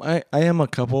that? I am on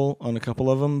a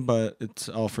couple of them, but it's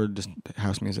all for just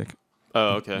house music.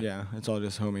 Oh, okay. Yeah, it's all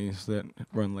just homies that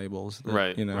run labels. That,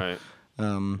 right, right.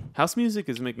 House music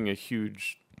is making a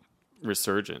huge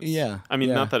resurgence. Yeah. I mean,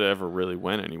 not that it ever really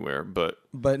went anywhere, but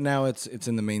now it's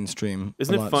in the mainstream.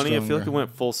 Isn't it funny? I feel like it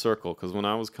went full circle because when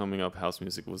I was coming up, house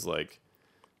music was like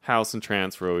house and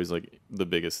trance were always like the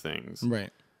biggest things. Right.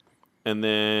 And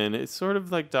then it sort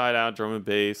of like died out, drum and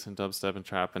bass and dubstep and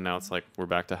trap, and now it's like we're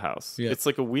back to house. Yeah. It's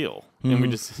like a wheel, and we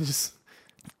just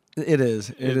It is.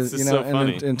 It is. Just so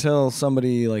funny. Until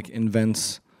somebody like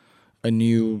invents a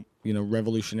new,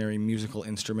 revolutionary musical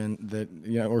instrument that,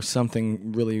 or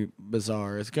something really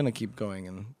bizarre, it's gonna keep going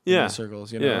in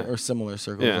circles, or similar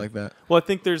circles like that. Well, I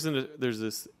think there's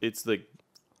this. It's like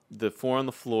the 4 on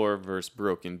the floor versus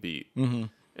broken beat, and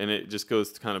it just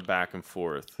goes kind of back and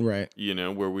forth, right?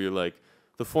 Where we're like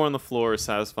the 4 on the floor is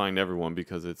satisfying to everyone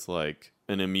because it's like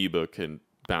an amoeba can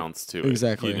bounce to it.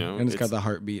 Exactly. And it's got the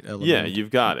heartbeat element. Yeah, you've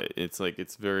got it. It's like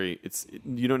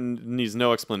you don't needs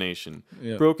no explanation.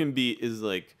 Yep. Broken beat is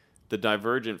like the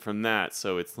divergent from that,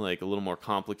 so it's like a little more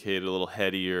complicated, a little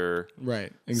headier.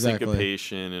 Right. Exactly.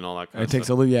 Syncopation and all that kind of stuff. It takes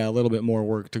a little bit more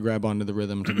work to grab onto the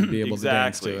rhythm to be able to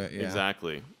dance to it. Yeah.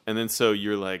 Exactly. And then so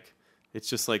you're like, it's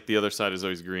just like the other side is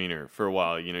always greener for a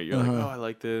while. You're like, oh, I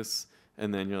like this.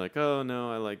 And then you're like, oh,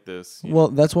 no, I like this. Well,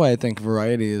 that's why I think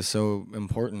variety is so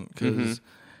important because,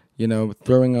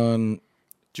 throwing on...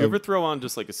 Do you ever throw on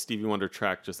just like a Stevie Wonder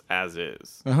track just as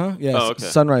is? Yeah. Oh, okay.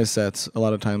 Sunrise sets, a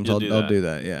lot of times I'll do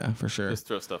that. Yeah, for sure. Just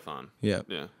throw stuff on. Yeah.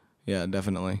 Yeah. Yeah,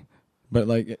 definitely. But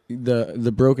like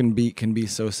the broken beat can be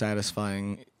so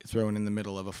satisfying thrown in the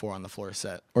middle of a 4 on the floor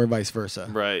set or vice versa.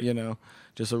 Right.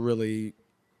 Just a really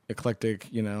eclectic,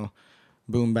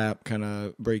 boom bap kind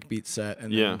of breakbeat set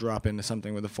and then drop into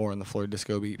something with a 4 on the floor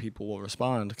disco beat. People will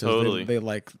respond because they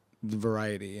like the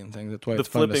variety and things. That's why it's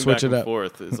fun to switch it up. The flipping back and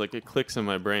forth is like it clicks in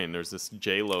my brain. There's this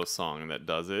J-Lo song that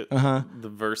does it. The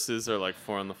verses are like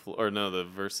 4 on the floor, or no, the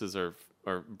verses are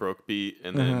broke beat,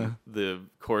 and then the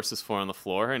chorus is 4 on the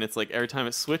floor, and it's like every time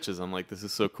it switches, I'm like, this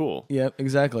is so cool. Yeah,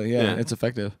 exactly. Yeah, it's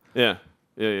effective. Yeah.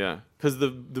 Because the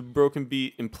broken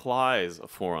beat implies a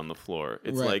 4 on the floor.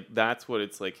 It's like that's what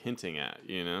it's like hinting at.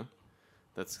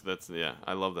 That's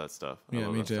I love that stuff.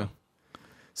 Me too.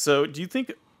 So, do you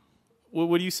think?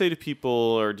 What do you say to people,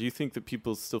 or do you think that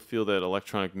people still feel that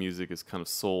electronic music is kind of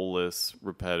soulless,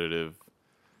 repetitive,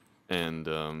 and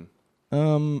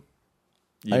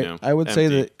I would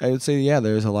say yeah,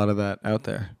 there's a lot of that out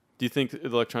there. Do you think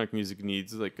electronic music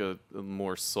needs like a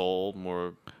more soul,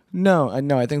 more? No,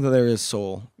 I think that there is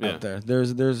soul out there.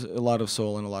 There's a lot of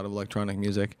soul in a lot of electronic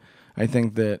music. I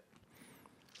think that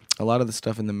a lot of the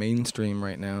stuff in the mainstream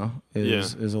right now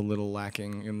is a little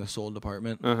lacking in the soul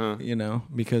department.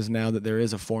 Because now that there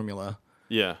is a formula,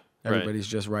 everybody's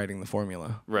just writing the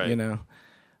formula. Right.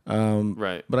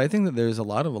 Right. But I think that there's a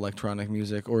lot of electronic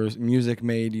music or music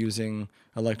made using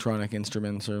electronic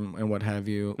instruments and what have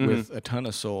you with a ton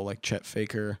of soul, like Chet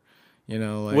Faker.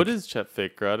 What is Chet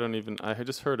Faker? I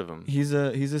just heard of him. He's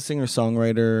a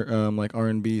singer-songwriter, like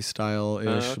R&B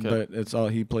style-ish, but it's all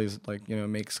he plays like,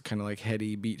 makes kind of like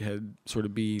heady beathead sort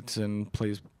of beats and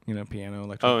plays, piano,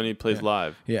 electric. Oh, and he plays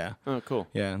live. Yeah. Oh, cool.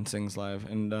 Yeah, and sings live.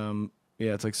 And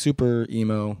it's like super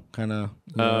emo kind of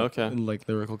like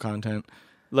lyrical content.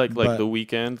 Like The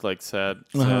Weeknd, like sad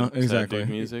exactly. sad dude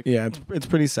music. Yeah, it's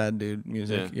pretty sad dude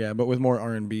music. Yeah, but with more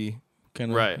R&B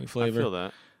kind of flavor. I feel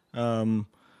that.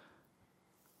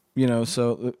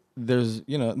 So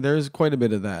there's quite a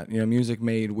bit of that. Music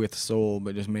made with soul,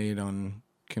 but just made on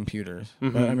computers.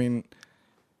 But I mean,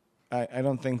 I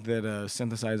don't think that a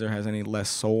synthesizer has any less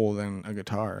soul than a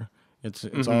guitar. It's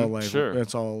all like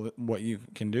it's all what you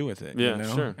can do with it. Yeah,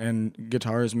 sure. And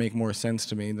guitars make more sense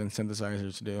to me than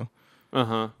synthesizers do.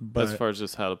 But as far as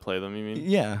just how to play them, you mean?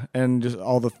 Yeah, and just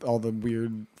all the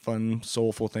weird, fun,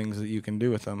 soulful things that you can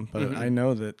do with them. But I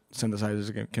know that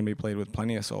synthesizers can be played with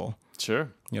plenty of soul. Sure.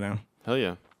 Hell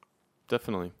yeah.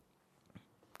 Definitely.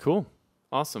 Cool.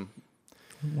 Awesome.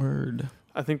 Word.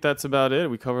 I think that's about it.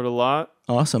 We covered a lot.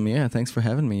 Awesome. Yeah. Thanks for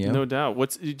having me. Yo. No doubt.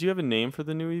 Do you have a name for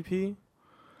the new EP?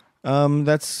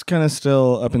 That's kind of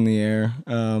still up in the air.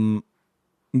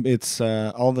 It's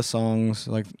all the songs,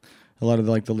 like a lot of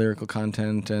the lyrical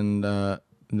content and the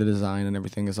design and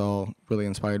everything is all really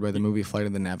inspired by the movie Flight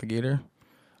of the Navigator.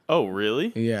 Oh,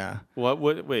 really? Yeah. What?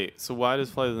 Wait. So why does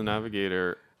Flight of the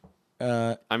Navigator?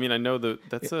 I mean, I know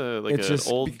that's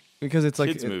old because it's like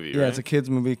kids movie. Yeah, right? it's a kids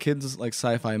movie, kids like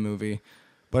sci-fi movie,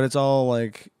 but it's all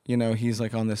like he's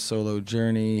like on this solo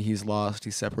journey. He's lost.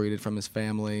 He's separated from his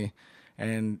family,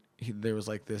 and there was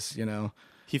like this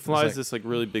He flies this like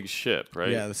really big ship, right?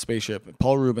 Yeah, the spaceship.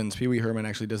 Paul Rubens, Pee Wee Herman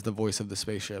actually does the voice of the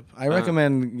spaceship. I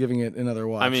recommend giving it another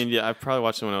watch. I mean, yeah, I probably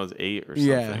watched it when I was 8 or something.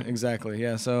 Yeah, exactly.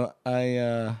 Yeah, so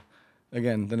I,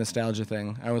 again, the nostalgia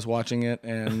thing. I was watching it,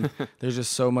 and there's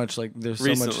just so much,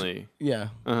 Recently. Yeah,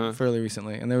 fairly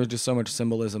recently. And there was just so much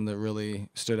symbolism that really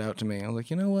stood out to me. I was like,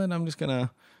 you know what? I'm just going to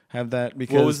have that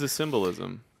because... What was the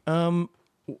symbolism?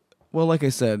 Well, like I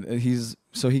said,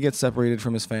 he gets separated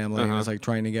from his family and is like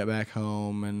trying to get back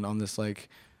home and on this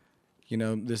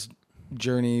this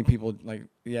journey. People I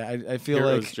feel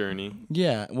Hero's like journey.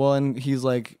 Yeah, well, and he's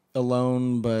like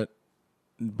alone, but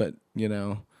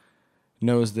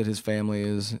knows that his family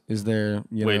is there,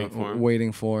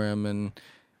 waiting for him, and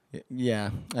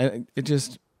it's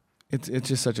just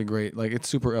such a great it's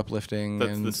super uplifting.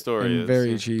 That's and the story. And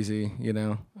very cheesy,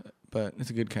 But it's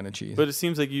a good kind of cheese. But it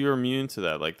seems like you're immune to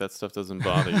that. Like, that stuff doesn't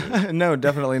bother you. No,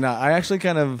 definitely not. I actually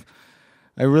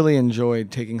I really enjoyed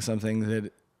taking something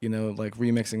that, like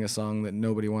remixing a song that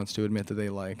nobody wants to admit that they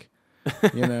like,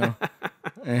 and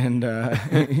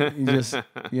you just,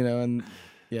 and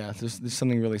yeah, there's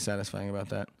something really satisfying about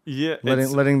that. Yeah.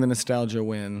 Letting the nostalgia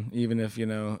win, even if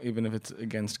it's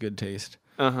against good taste.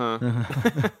 I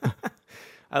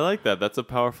like that. That's a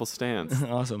powerful stance.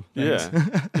 Awesome. Thanks.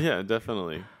 Yeah. Yeah,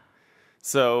 definitely.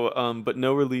 So, but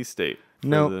no release date.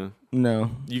 No.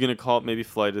 You gonna call it maybe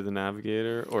Flight of the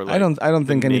Navigator, or I don't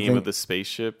think the name anything of the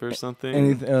spaceship or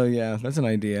something? Oh yeah, that's an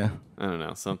idea. I don't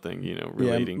know, something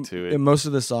relating to it. Most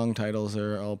of the song titles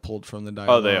are all pulled from the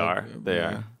dialogue. Oh, they are. They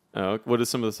are. Oh, what are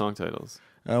some of the song titles?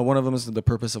 One of them is The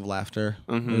Purpose of Laughter.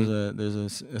 Mm-hmm.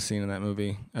 There's a scene in that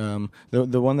movie.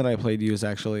 The one that I played you is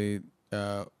actually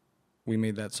we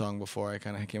made that song before I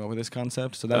kind of came up with this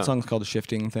concept. So that song's called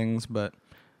Shifting Things, but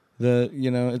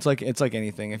it's like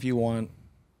anything. If you want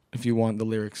the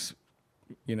lyrics,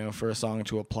 for a song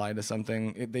to apply to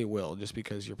something, they will, just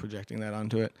because you're projecting that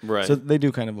onto it. Right. So they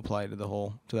do kind of apply to that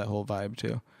whole vibe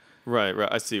too. Right.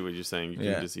 I see what you're saying. You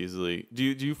can just easily. Do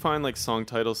you find like song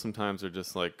titles sometimes are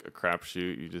just like a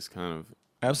crapshoot? You just kind of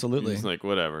absolutely just like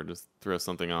whatever, just throw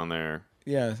something on there.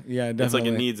 Yeah, definitely. It's like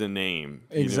it needs a name.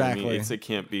 Exactly. You know what I mean? It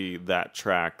can't be that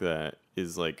track that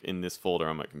is like in this folder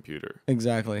on my computer.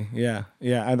 Exactly. Yeah.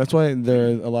 And that's why there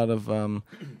are a lot of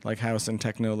like house and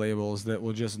techno labels that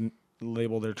will just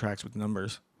label their tracks with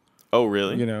numbers. Oh,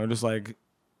 really? Just like,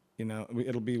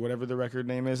 it'll be whatever the record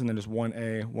name is, and then just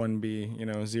 1A, 1B,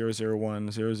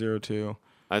 001, 002.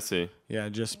 I see. Yeah,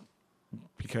 just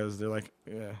because they're like,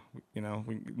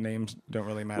 names don't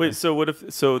really matter. Wait, so what if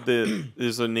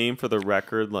there's a name for the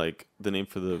record, like the name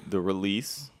for the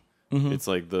release? Mm-hmm. It's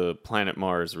like the Planet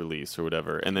Mars release or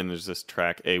whatever, and then there's this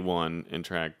track A1 and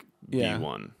track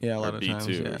B1, a lot or of B2 times,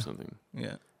 or something.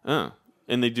 Yeah.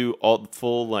 And they do all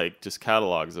full like just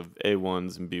catalogs of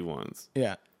A1s and B1s.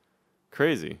 Yeah.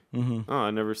 Crazy. Mm-hmm. Oh,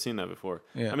 I've never seen that before.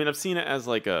 Yeah. I mean, I've seen it as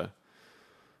like I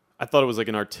thought it was like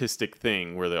an artistic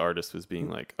thing where the artist was being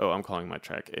like, oh, I'm calling my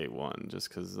track A1 just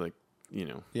because like,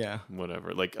 yeah,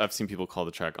 whatever. Like I've seen people call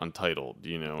the track Untitled,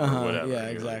 or whatever. Yeah,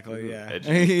 exactly. Like,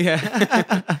 edgy.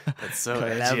 Yeah. That's so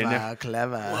clever,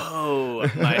 clever. Whoa,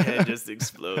 my head just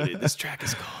exploded. This track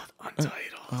is called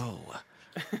Untitled. Oh.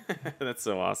 That's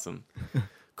so awesome.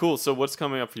 Cool. So what's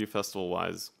coming up for you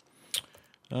festival-wise?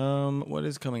 What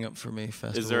is coming up for me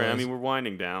festival-wise? Is there? I mean, we're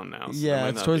winding down now. So yeah,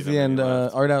 it's towards the end.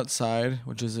 Art Outside,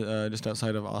 which is just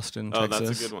outside of Austin, Texas. Oh,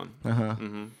 that's a good one.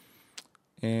 Mm-hmm.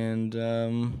 And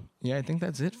I think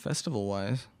that's it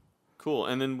festival-wise. Cool.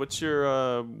 And then what's your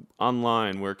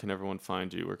online? Where can everyone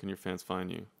find you? Where can your fans find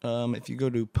you? If you go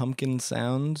to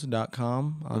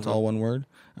pumpkinsounds.com, that's all one word.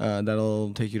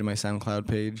 That'll take you to my SoundCloud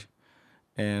page,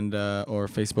 and or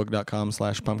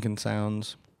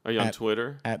facebook.com/pumpkinsounds. Are you on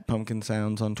Twitter? At Pumpkin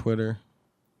Sounds on Twitter.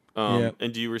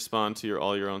 And do you respond to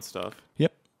all your own stuff?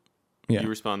 Yep. Yeah. Do you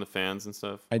respond to fans and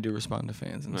stuff? I do respond to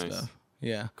fans and stuff.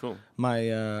 Yeah. Cool.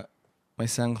 My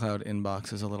SoundCloud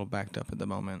inbox is a little backed up at the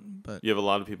moment, but you have a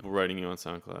lot of people writing you on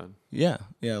SoundCloud. Yeah.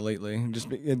 Lately,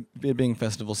 just it being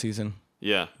festival season.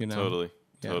 Yeah. Totally.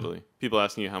 Yeah. Totally. People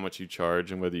asking you how much you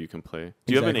charge and whether you can play.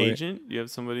 Do you have an agent? Do you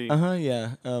have somebody?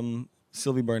 Yeah.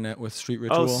 Sylvie Barnett with Street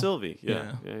Ritual. Oh, Sylvie.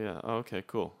 Yeah. Oh, okay,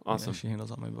 cool. Awesome. Yeah, she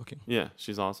handles all my booking. Yeah,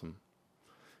 she's awesome.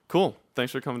 Cool.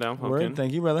 Thanks for coming down, Pumpkin. Word.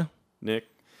 Thank you, brother. Nick.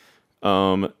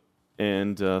 And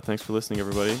thanks for listening,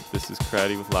 everybody. This is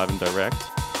Craddy with Live and Direct,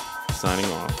 signing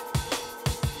off.